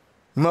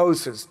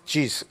 Moses,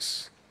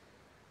 Jesus,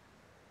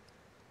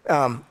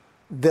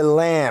 the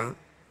lamb,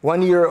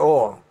 1 year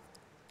old,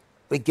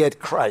 we get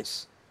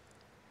Christ.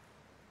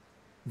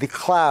 The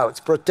clouds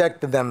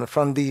protected them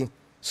from the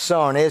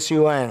sun,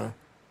 S-U-N.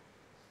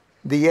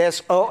 The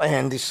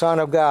S-O-N, the Son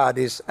of God,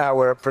 is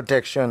our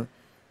protection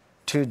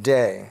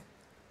today.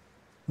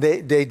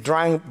 They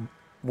drank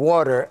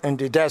water in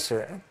the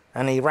desert,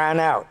 and it ran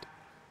out.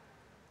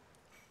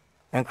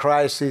 And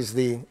Christ is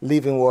the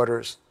living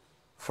waters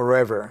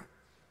forever,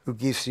 who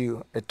gives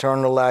you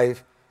eternal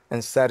life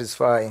and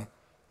satisfy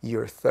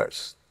your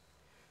thirst.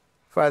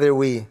 Father,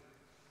 we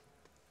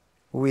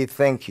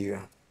thank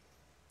you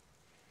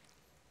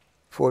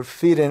for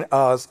feeding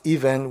us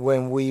even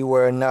when we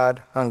were not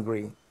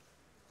hungry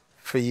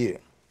for you.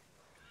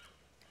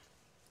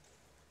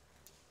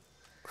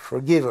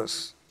 Forgive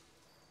us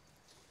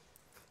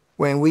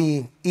when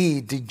we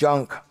eat the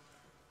junk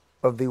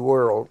of the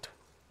world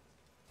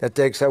that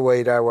takes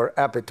away our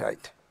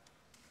appetite.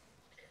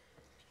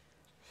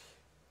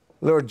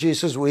 Lord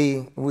Jesus,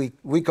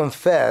 we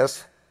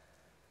confess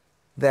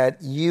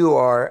that you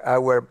are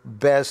our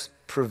best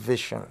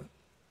provision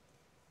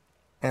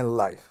in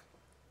life.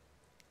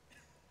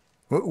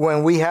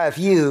 When we have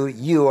you,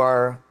 you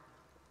are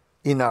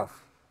enough.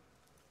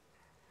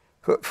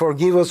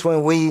 Forgive us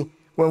when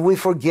we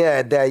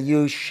forget that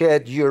you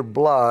shed your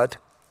blood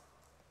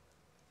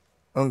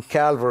on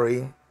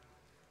Calvary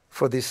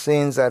for the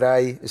sins that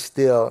I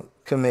still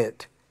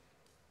commit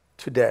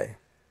today.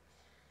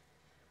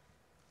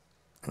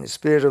 In the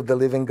Spirit of the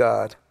living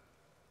God,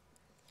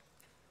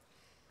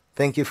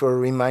 thank you for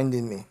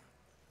reminding me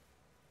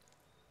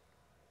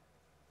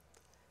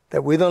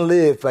that we don't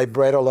live by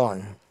bread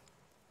alone,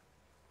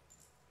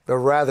 but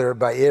rather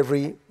by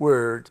every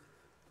word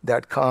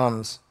that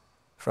comes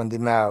from the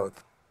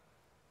mouth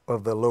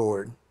of the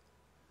Lord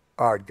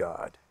our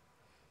God.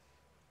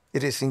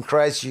 It is in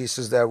Christ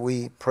Jesus that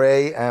we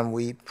pray and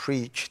we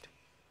preached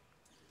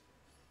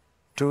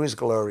to His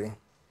glory.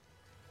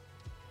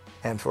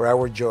 and for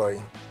our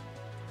joy.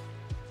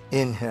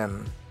 In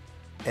him,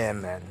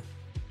 amen.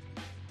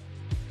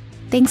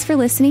 Thanks for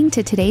listening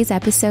to today's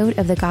episode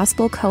of the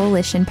Gospel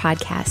Coalition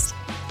podcast.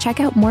 Check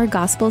out more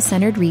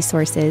gospel-centered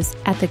resources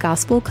at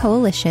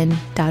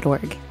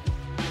thegospelcoalition.org.